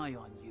keeping an eye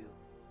on you.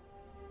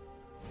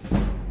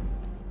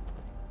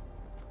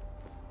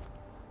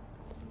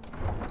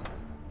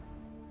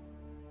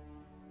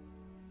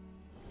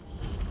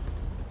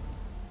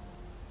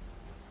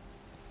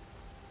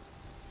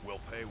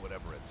 We'll pay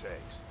whatever it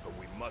takes, but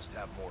we must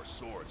have more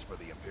swords for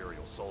the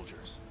Imperial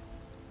soldiers.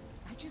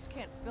 I just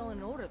can't fill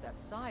an order that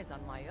size on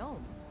my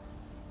own.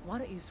 Why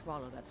don't you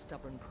swallow that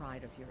stubborn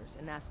pride of yours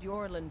and ask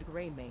Yorland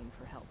Greymane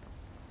for help?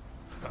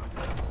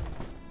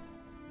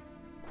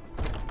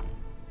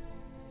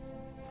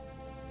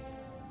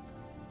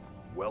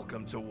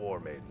 Welcome to War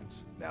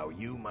Maidens. Now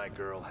you, my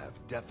girl, have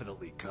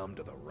definitely come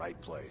to the right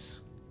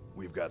place.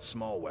 We've got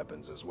small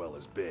weapons as well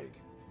as big.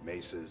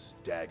 Maces,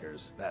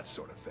 daggers, that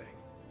sort of thing.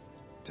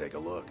 Take a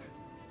look.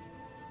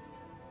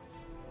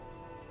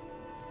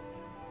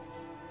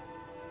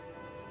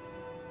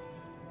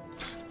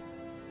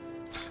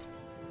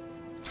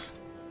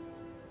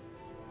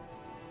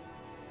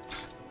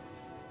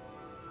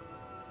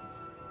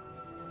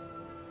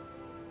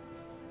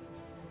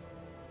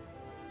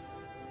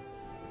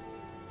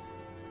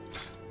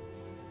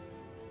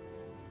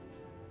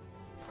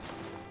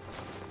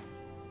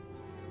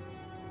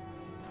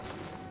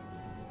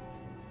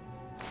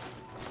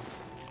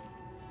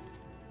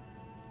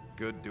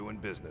 Good doing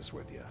business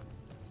with you.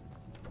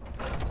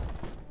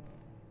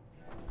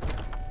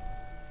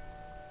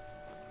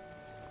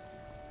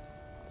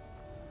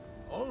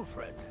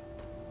 Ulfred,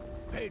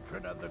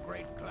 patron of the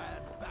great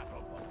clan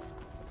Battlebolt.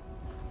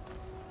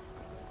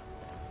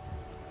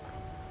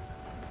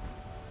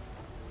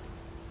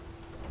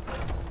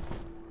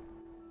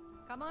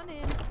 Come on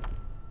in.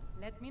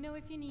 Let me know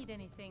if you need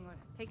anything, or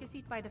take a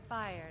seat by the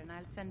fire and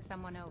I'll send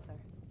someone over.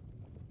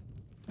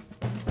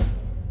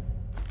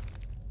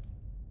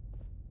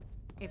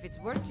 If it's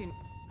work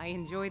I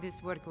enjoy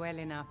this work well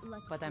enough,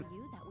 but I'm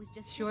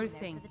sure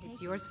thing,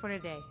 it's yours for a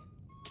day.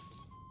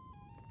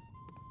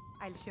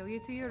 I'll show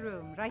you to your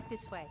room, right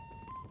this way.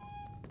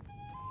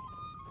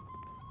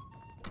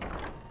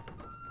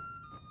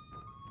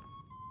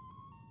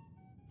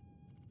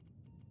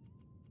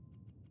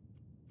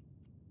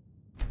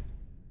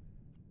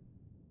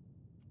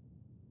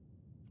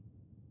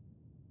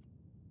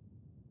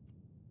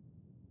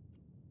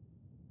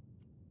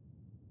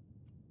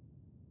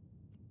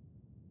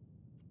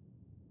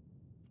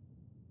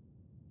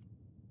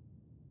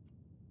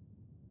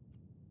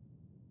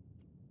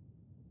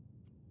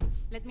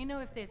 Let me know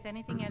if there's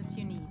anything else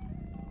you need.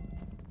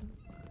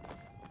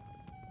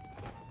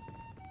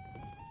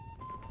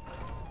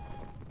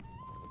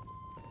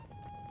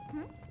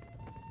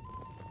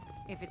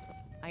 If it's...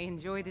 I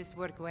enjoy this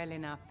work well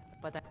enough,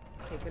 but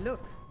take a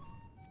look.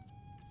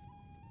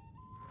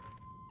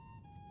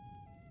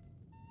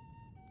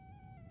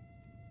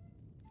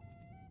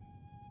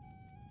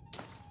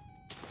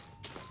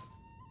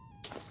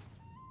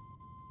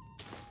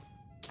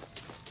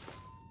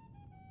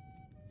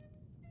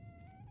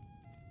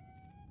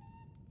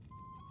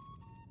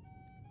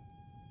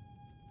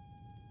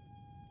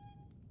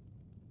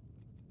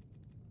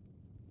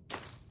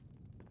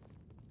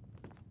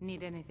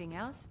 Need anything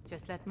else?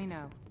 Just let me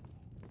know.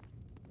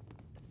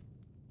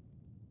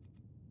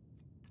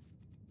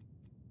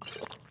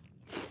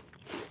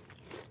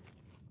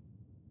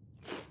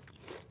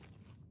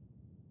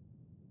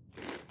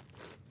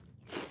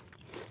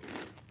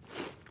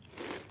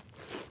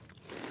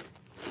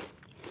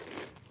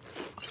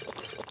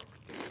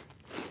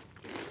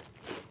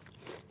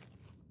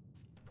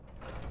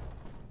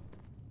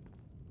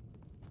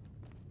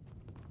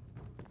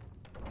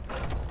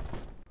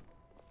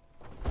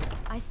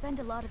 I spend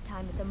a lot of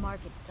time at the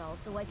market stall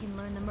so I can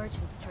learn the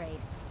merchant's trade.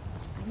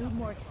 I need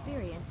more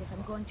experience if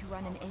I'm going to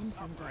run an inn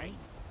someday.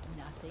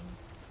 Nothing.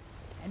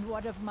 And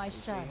what of my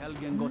son?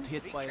 Helgen got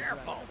hit by a dragon.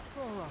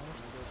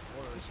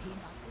 Is he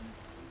nothing?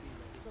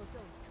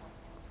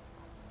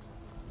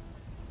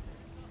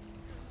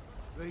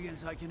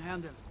 Dragons I can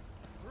handle.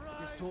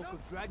 This talk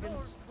of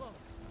dragons,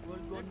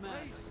 world gone mad,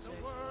 I say.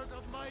 The word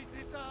of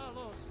mighty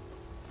Talos.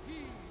 He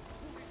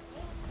who is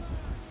born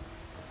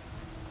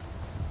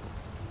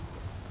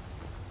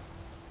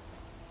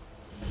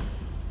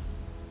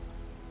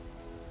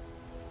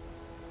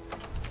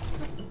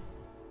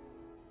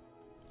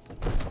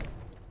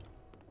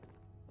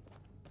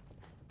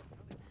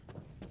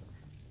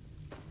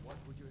What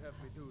would you have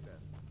me do then?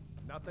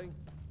 Nothing?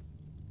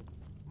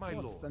 My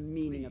What's lord, the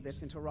meaning of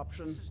this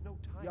interruption? This is no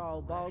time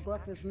Jarl for rash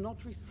Balgrup is action.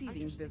 not I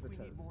receiving just think we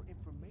visitors. need more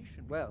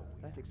information Well, before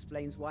we that act.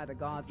 explains why the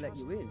guards let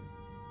you in.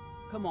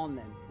 Come on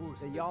then. Who's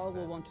The this, Jarl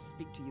will then? want to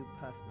speak to you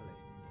personally.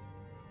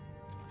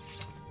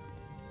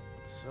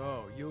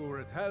 So, you were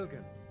at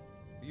Helgen.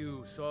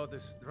 You saw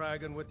this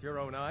dragon with your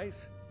own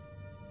eyes?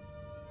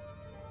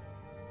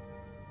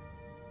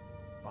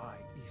 By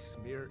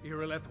Ysmir,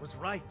 Irileth was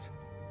right.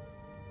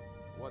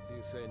 What do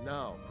you say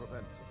now,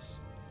 Proventus?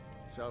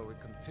 Shall we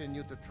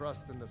continue to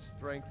trust in the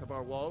strength of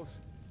our walls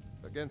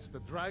against the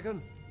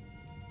dragon?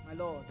 My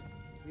lord,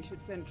 we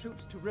should send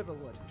troops to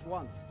Riverwood at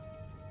once.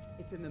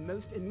 It's in the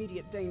most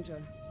immediate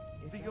danger.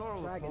 If The that Jarl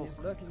of dragon is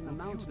Balgruuf lurking in the will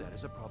view mountains... that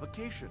as a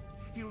provocation.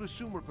 He'll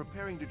assume we're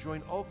preparing to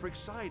join Ulfric's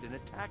side and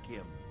attack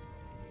him.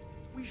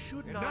 We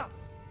should not... Enough!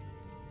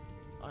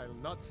 I'll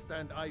not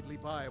stand idly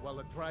by while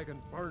the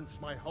dragon burns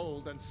my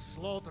hold and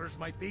slaughters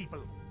my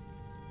people.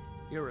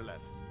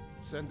 Irileth,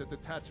 send a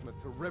detachment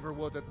to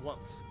Riverwood at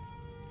once.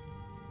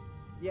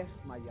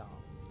 Yes, my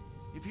Jarl.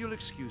 If you'll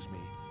excuse me,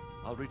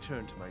 I'll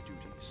return to my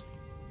duties.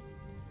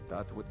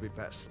 That would be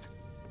best.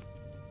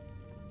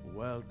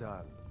 Well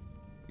done.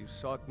 You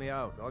sought me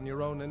out on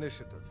your own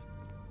initiative.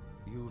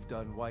 You've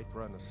done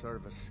Whiterun a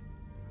service,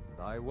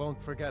 and I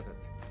won't forget it.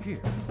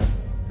 Here,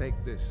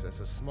 take this as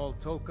a small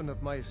token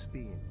of my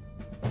esteem.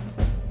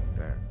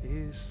 There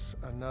is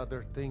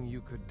another thing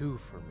you could do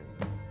for me.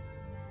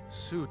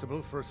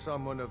 Suitable for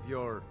someone of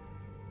your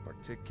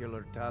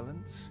particular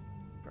talents,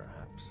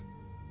 perhaps.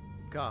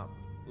 Come,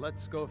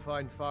 let's go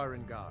find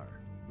Farengar,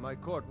 my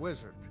court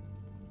wizard.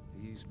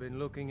 He's been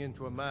looking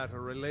into a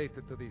matter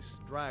related to these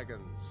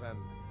dragons and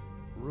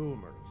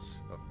rumors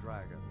of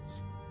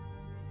dragons.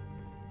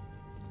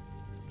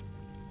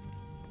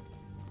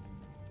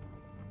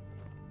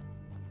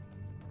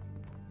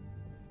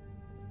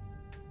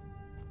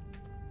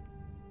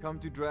 Come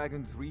to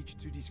Dragon's Reach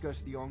to discuss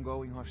the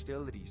ongoing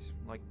hostilities,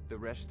 like the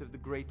rest of the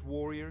great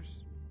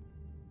warriors?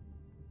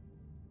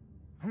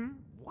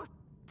 What?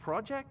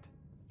 Project?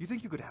 You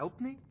think you could help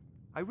me?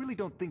 I really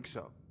don't think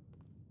so.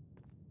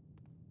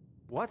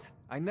 What?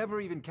 I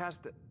never even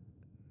cast a...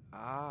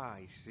 Ah,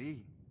 I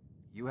see.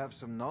 You have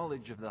some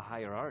knowledge of the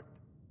higher art.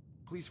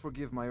 Please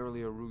forgive my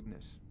earlier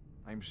rudeness.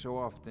 I'm so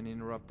often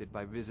interrupted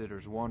by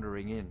visitors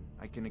wandering in,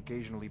 I can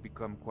occasionally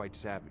become quite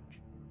savage.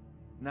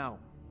 Now,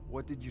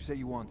 what did you say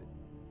you wanted?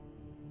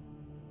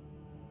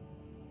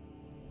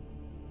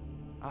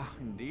 Ah,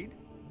 indeed?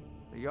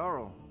 The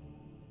Jarl.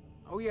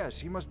 Oh yes,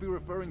 he must be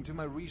referring to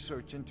my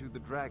research into the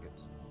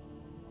dragons.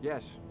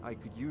 Yes, I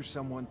could use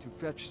someone to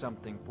fetch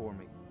something for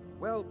me.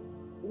 Well,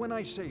 when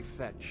I say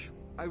fetch,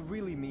 I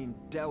really mean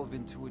delve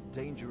into a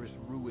dangerous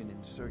ruin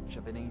in search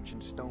of an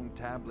ancient stone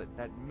tablet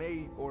that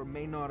may or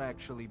may not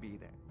actually be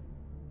there.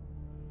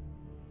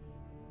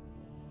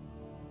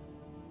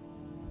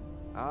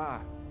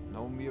 Ah,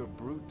 no mere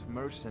brute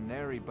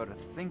mercenary, but a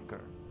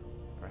thinker.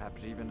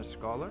 Perhaps even a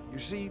scholar? You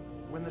see,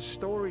 when the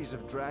stories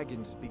of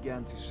dragons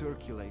began to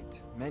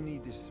circulate, many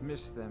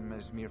dismissed them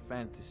as mere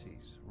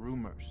fantasies,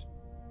 rumors,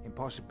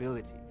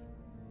 impossibilities.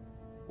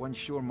 One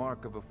sure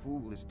mark of a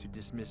fool is to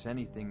dismiss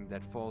anything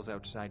that falls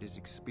outside his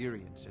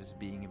experience as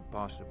being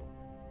impossible.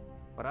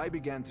 But I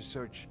began to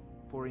search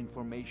for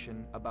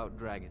information about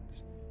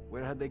dragons.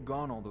 Where had they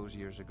gone all those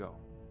years ago?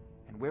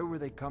 And where were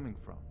they coming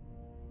from?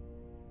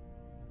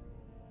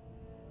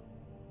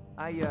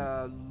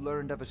 I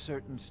learned of a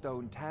certain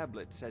stone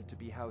tablet said to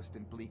be housed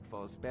in Bleak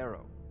Falls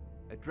Barrow.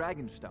 A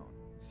dragon stone,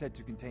 said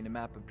to contain a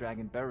map of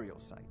dragon burial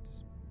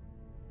sites.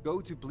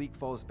 Go to Bleak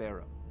Falls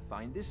Barrow,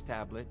 find this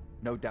tablet,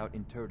 no doubt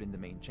interred in the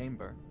main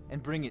chamber,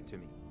 and bring it to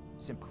me.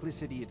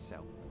 Simplicity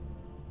itself.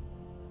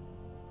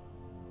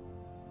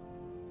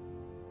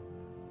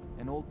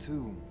 An old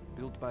tomb,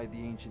 built by the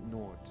ancient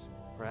Nords,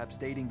 perhaps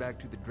dating back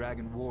to the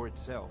Dragon War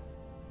itself.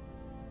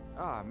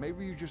 Ah,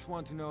 maybe you just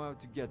want to know how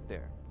to get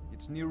there.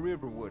 It's near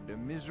Riverwood, a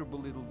miserable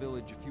little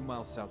village a few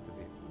miles south of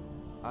here.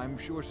 I'm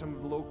sure some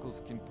of the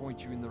locals can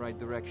point you in the right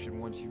direction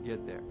once you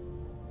get there.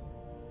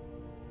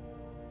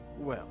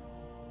 Well,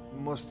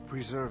 must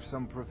preserve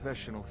some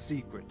professional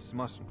secrets,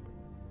 mustn't we?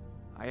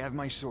 I have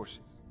my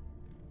sources.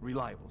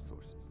 Reliable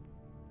sources.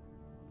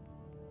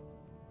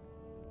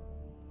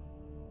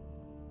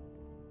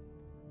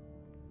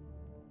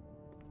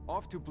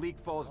 Off to Bleak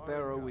Falls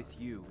Barrow with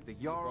you. The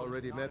Jarl You've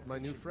already met my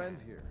new friend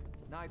here.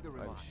 Neither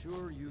am I'm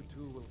sure you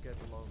two will get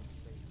along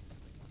famously.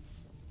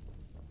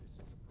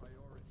 This is a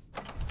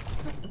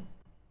priority.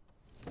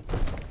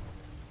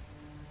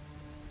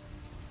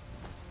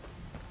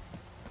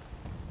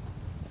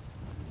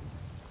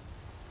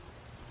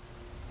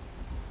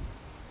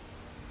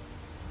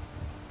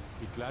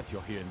 Be glad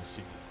you're here in the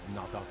city, and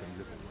not out in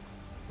Riverwood.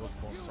 Those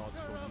poor sods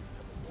don't even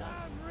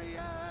have a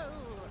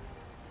Gabriel!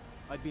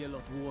 I'd be a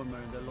lot warmer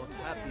and a lot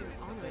happier if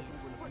the place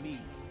full of me.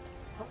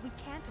 But we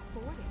can't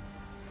afford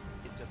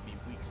it. It took me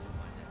weeks to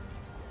find that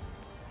news.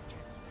 I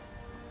can't stand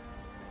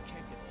it. I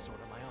can't get the sword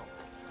on my own.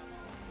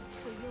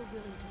 So you're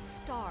willing to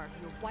starve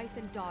your wife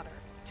and daughter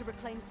to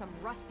reclaim some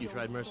rusty You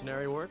tried old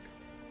mercenary sword? work?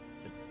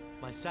 But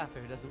my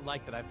Sapphire doesn't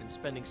like that I've been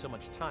spending so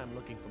much time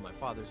looking for my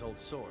father's old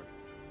sword.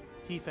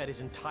 He fed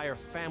his entire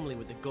family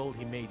with the gold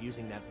he made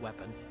using that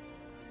weapon.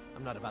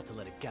 I'm not about to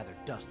let it gather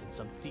dust in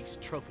some thief's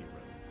trophy room.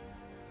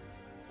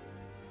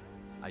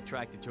 I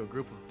tracked it to a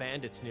group of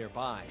bandits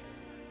nearby,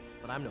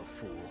 but I'm no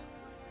fool.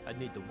 I'd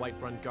need the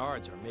Whiterun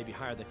guards or maybe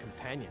hire the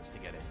companions to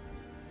get it.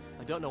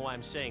 I don't know why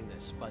I'm saying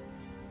this, but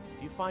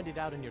if you find it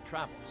out in your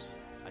travels,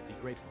 I'd be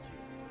grateful to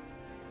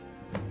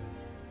you.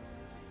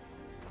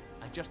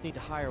 I just need to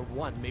hire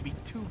one, maybe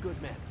two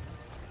good men.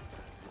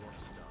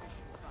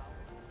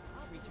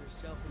 Treat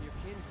yourself and your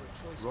kin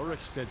to a choice.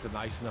 Rorikstead's a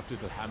nice enough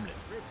little hamlet,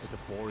 but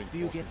a boring. Do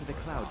you get to the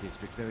Cloud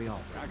District very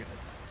often? Dragon.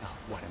 Oh,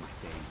 what am I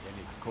saying?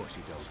 Of course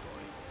you don't.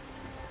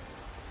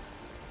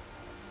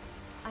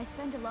 I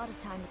spend a lot of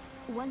time.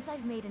 Once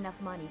I've made enough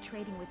money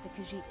trading with the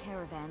Khajiit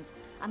caravans,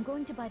 I'm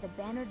going to buy the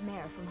bannered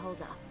mare from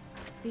Hulda.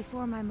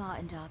 Before my ma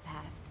and Da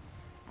passed,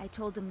 I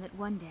told them that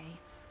one day,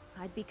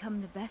 I'd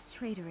become the best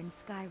trader in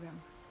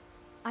Skyrim.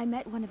 I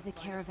met one of the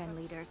caravan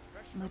leaders,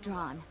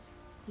 Madron.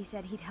 He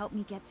said he'd help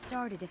me get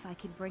started if I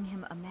could bring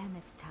him a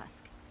mammoth's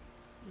tusk.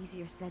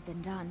 Easier said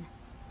than done.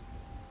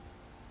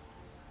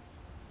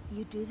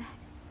 You'd do that?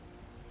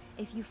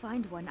 If you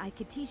find one, I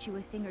could teach you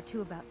a thing or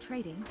two about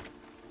trading.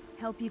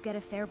 Help you get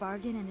a fair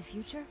bargain in the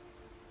future?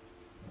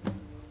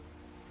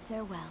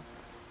 Farewell.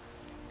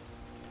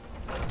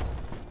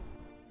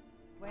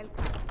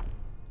 Welcome.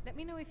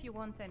 me know if you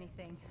want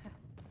anything.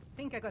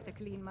 Think I got a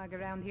clean mug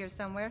around here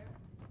somewhere.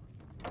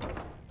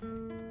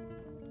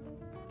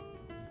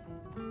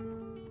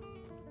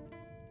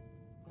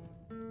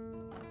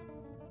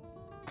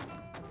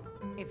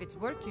 If it's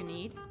work you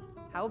need,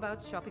 how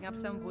about chopping up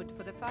some wood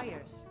for the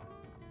fires?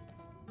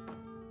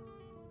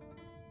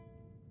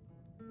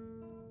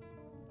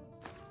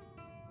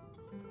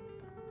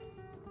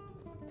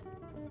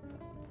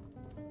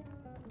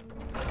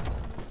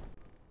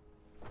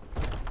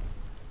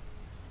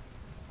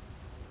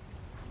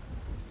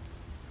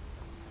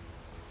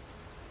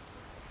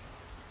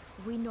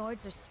 We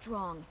Nords are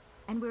strong,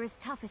 and we're as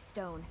tough as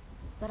stone.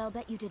 But I'll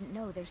bet you didn't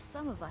know there's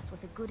some of us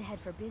with a good head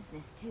for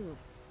business, too.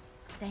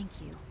 Thank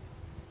you.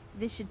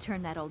 This should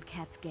turn that old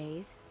cat's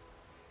gaze.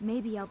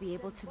 Maybe I'll be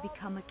able to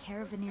become a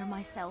caravaneer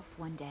myself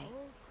one day.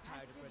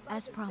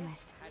 As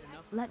promised,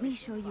 let me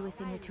show you a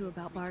thing or two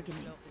about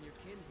bargaining.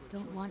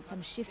 Don't want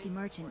some shifty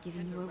merchant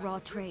giving you a raw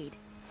trade.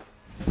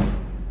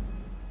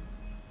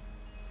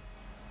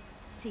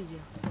 See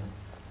you.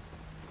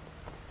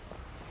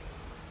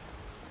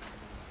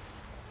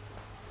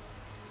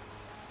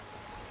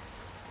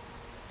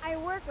 I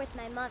work with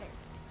my mother.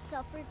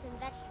 Sell fruits and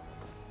vegetables.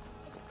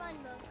 It's fun,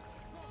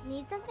 most.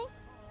 Need something?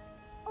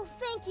 Oh,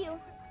 thank you.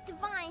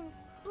 Divines,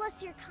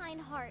 bless your kind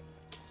heart.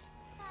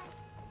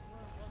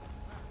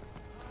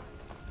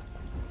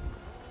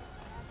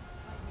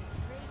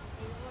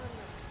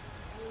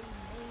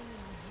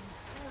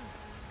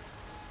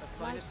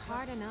 Bye. Life's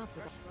hard enough.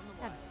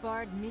 That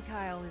bard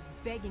Mikhail is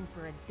begging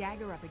for a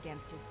dagger up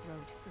against his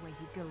throat, the way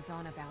he goes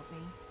on about me.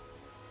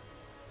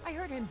 I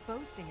heard him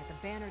boasting at the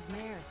Bannered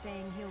Mare,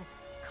 saying he'll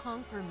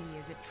conquer me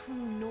as a true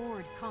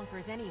Nord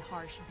conquers any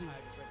harsh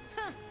beast.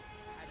 Huh.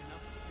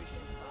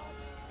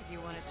 If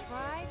you want to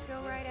try,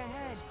 go right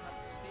ahead.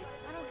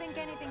 I don't think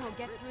anything will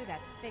get through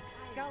that thick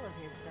skull of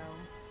his,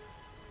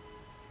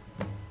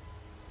 though.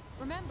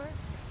 Remember,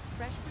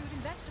 fresh fruit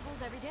and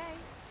vegetables every day.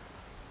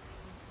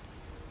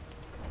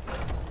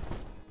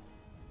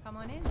 Come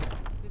on in.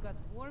 We got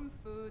warm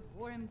food,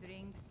 warm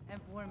drinks, and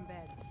warm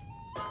beds.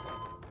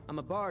 I'm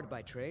a bard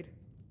by trade.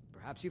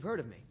 Perhaps you've heard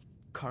of me.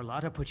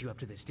 Carlotta put you up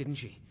to this, didn't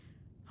she?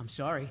 I'm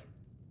sorry,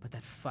 but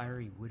that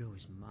fiery widow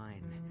is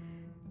mine.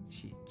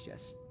 She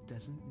just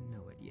doesn't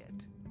know it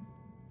yet.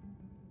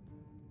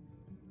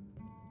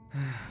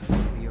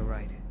 Maybe you're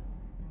right.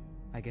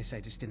 I guess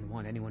I just didn't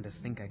want anyone to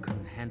think I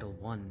couldn't handle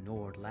one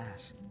Nord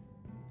lass.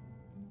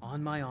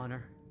 On my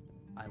honor,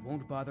 I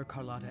won't bother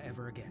Carlotta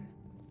ever again.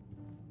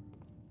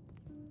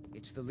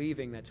 It's the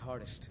leaving that's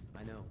hardest,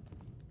 I know.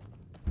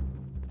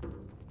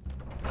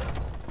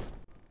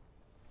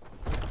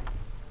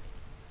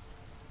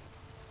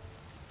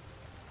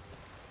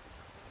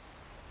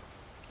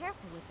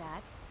 Careful with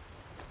that.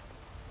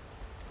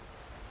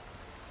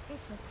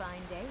 It's a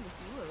fine day with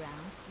you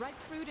around. Ripe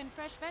fruit and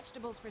fresh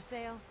vegetables for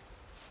sale.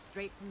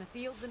 Straight from the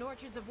fields and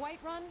orchards of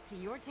Whiterun to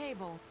your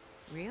table.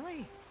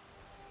 Really?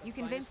 You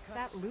convinced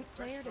that loot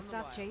player to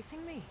stop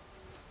chasing me?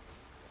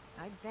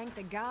 I'd thank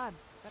the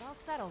gods, but I'll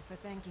settle for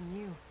thanking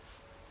you.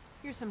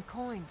 Here's some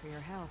coin for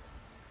your help.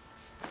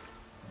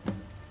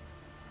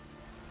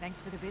 Thanks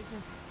for the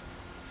business.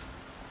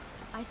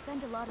 I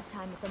spend a lot of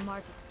time at the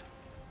market.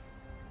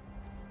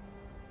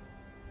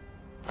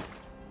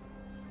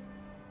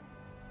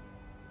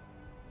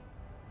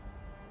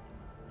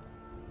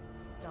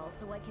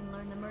 So I can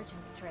learn the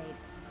merchant's trade.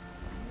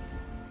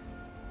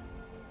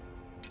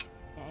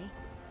 Okay.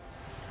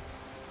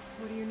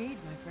 What do you need,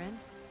 my friend?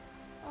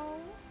 Oh,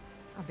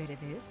 a bit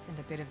of this and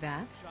a bit of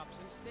that. Chops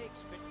and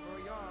steaks fit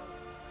for a Jarl.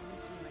 I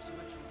haven't seen my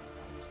selection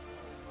of used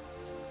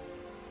products.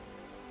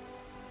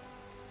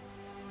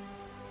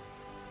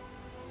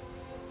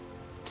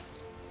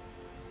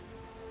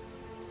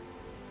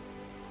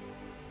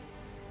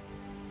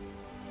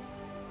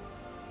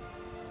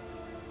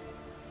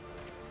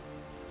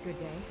 Good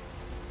day.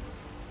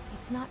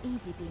 It's not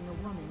easy being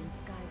a woman in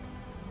Skyrim.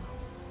 No.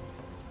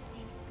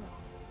 Stay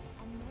strong,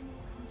 and men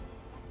will come to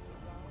respect you.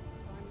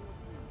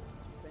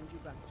 To send you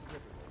back to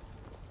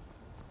Riverwood.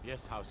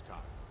 Yes, Housecar.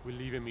 We'll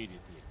leave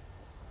immediately.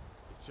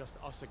 It's just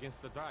us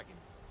against the dragon.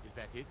 Is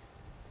that it?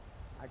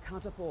 I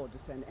can't afford to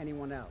send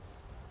anyone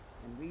else,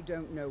 and we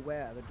don't know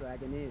where the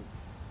dragon is.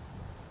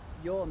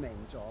 Your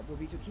main job will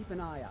be to keep an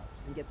eye out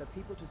and get the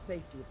people to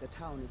safety if the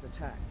town is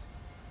attacked.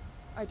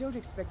 I don't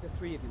expect the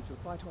three of you to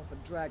fight off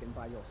a dragon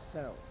by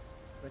yourselves,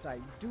 but I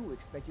do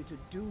expect you to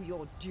do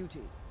your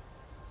duty.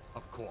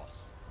 Of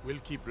course.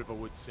 We'll keep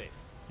Riverwood safe.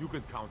 You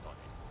can count on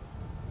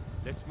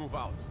it. Let's move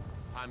out.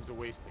 Time's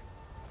a-wasting.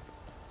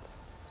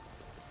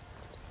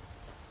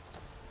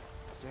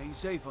 Staying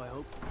safe, I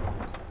hope.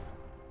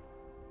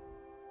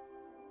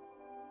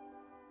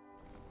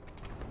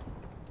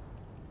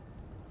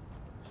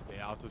 Stay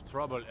out of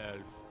trouble,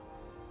 elf.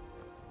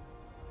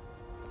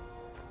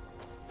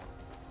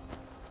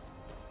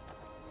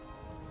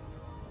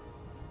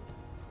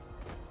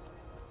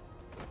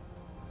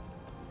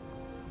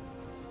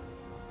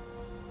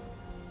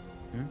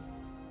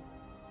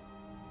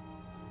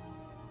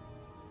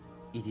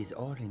 It is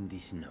all in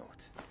this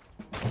note.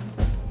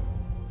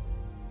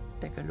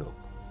 Take a look.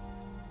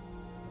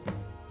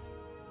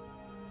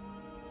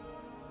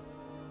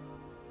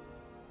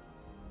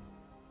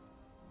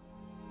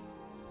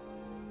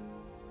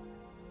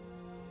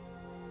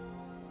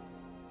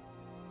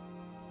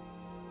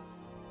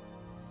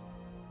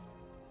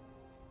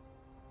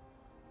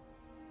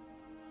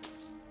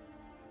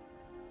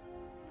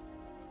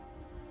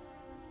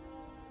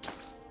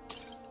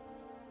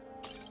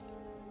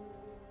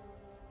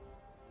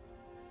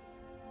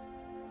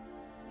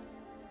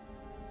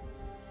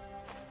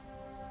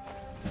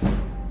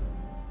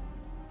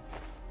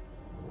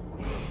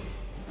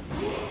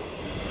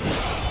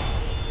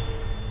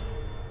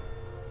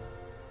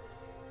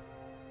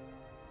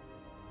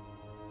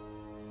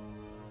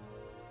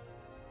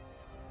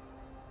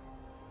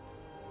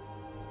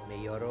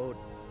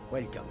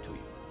 Welcome to you.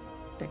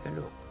 Take a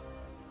look.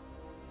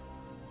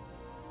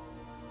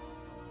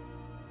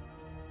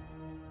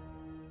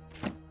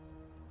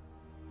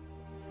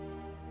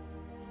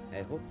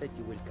 I hope that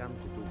you will come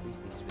to do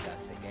business with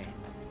us again.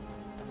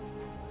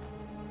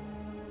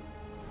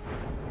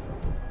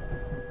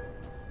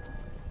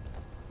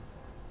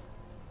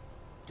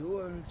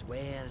 Tools,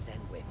 wares,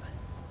 and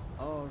weapons.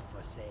 All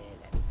for sale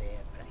at fair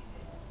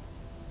prices.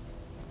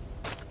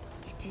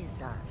 It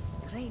is a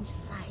strange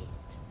sight.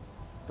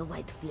 The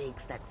white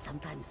flakes that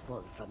sometimes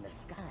fall from the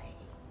sky.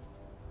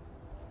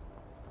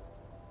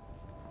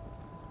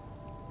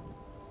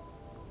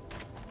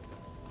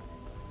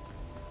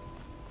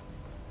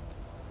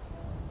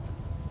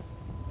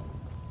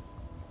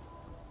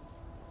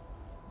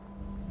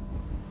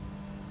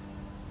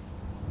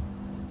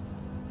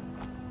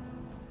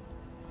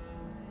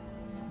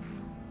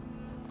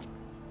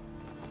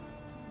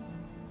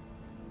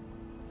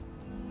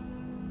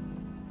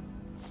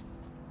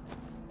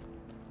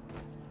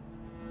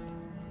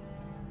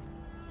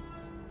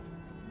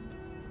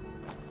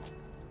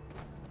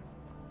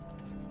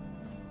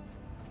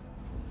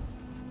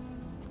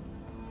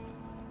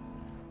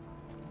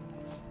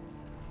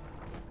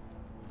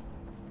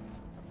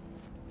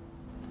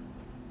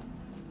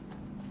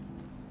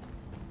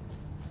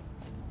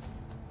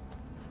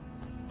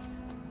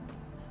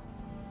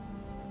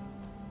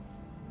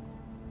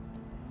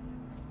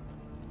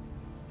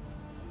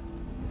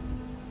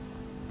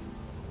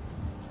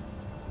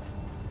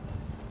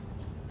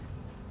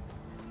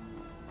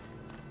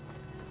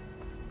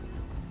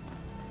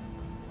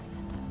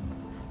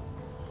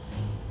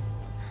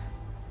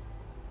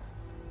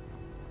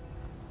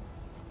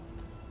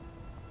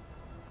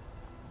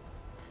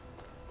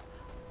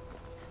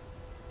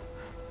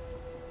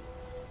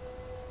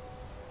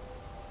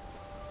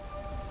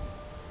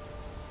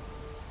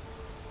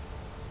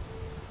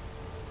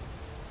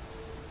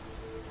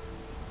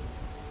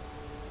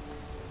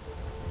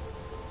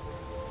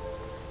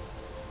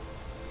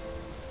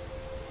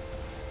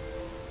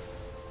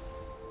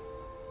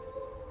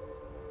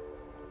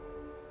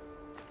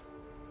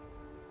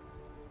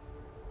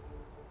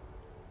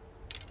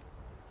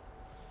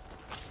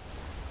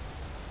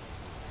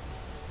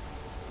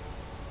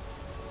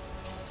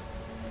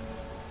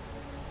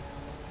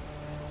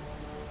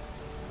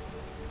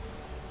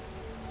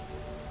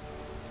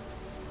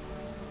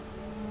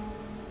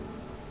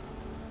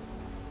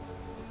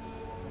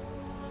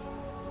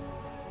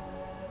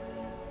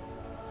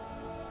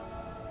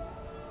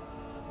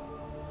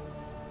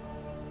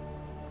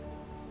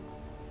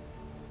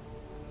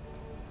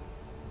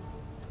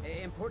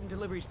 Important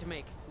deliveries to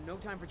make. No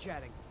time for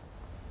chatting.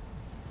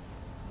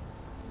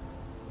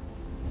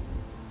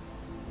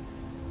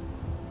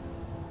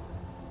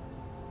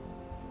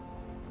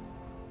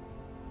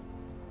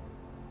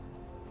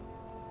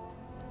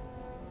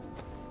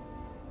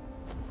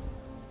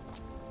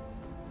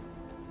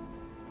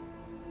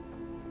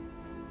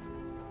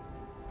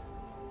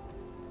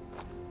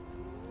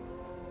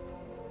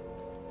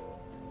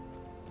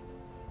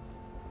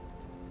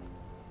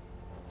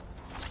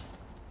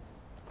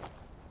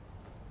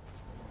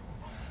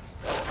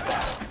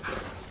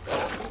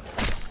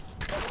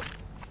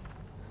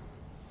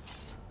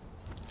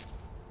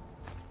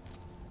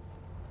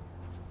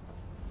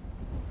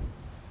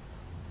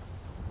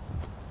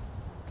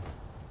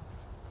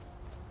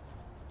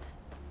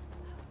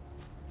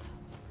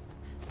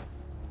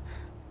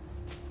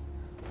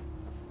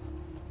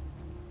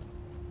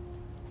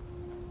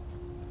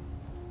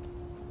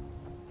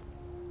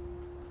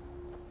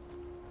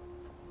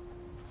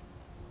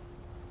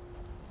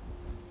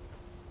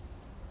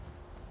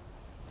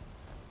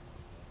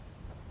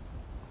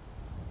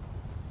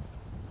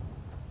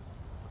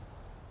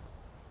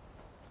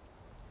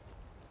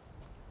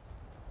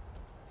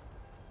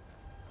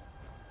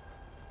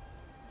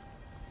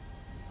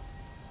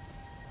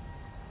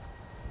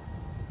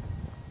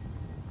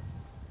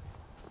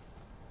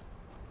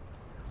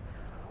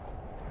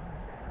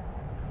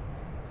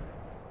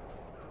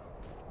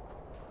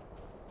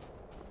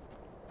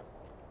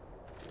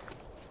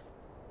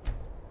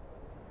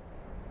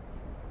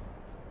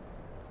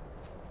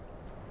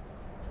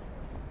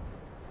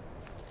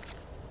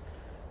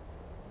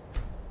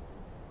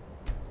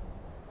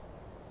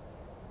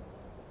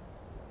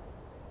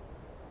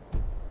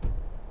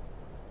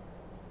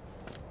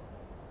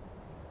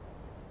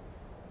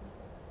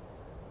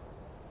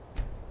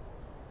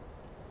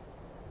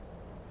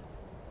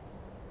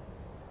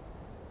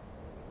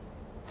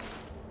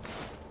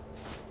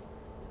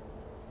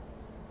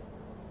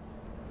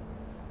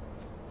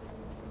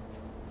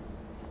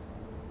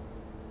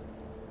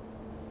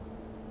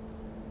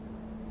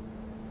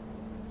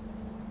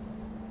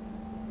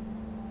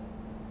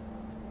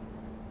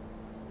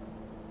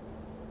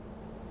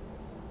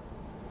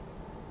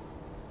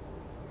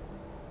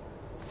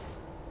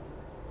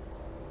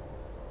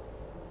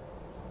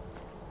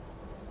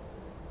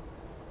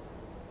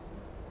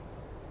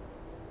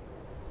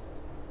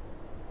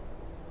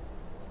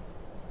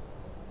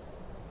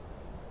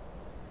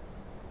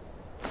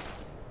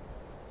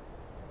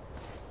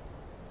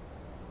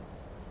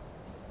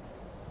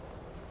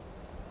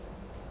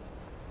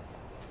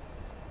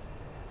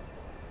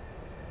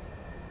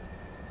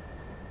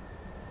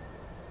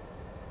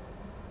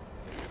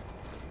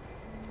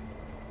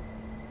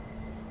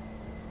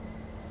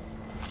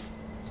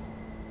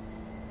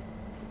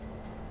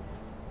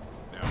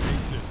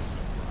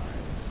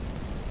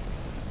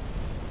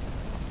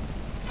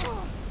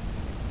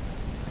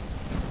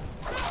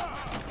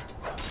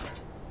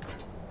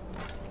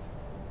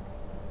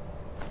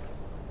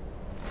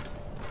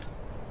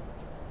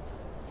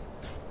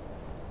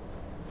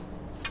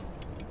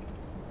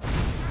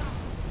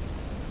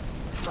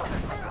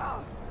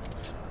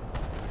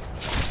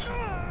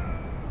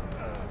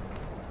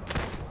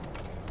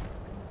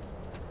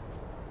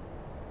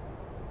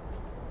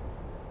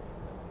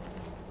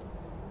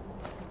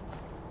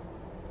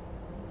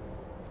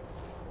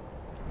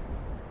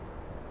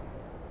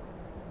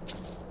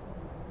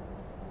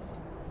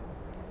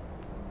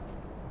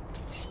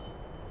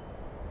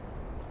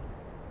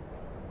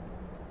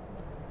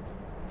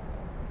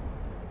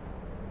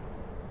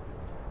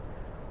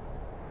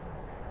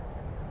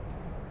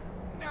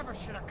 never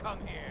should have come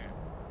here.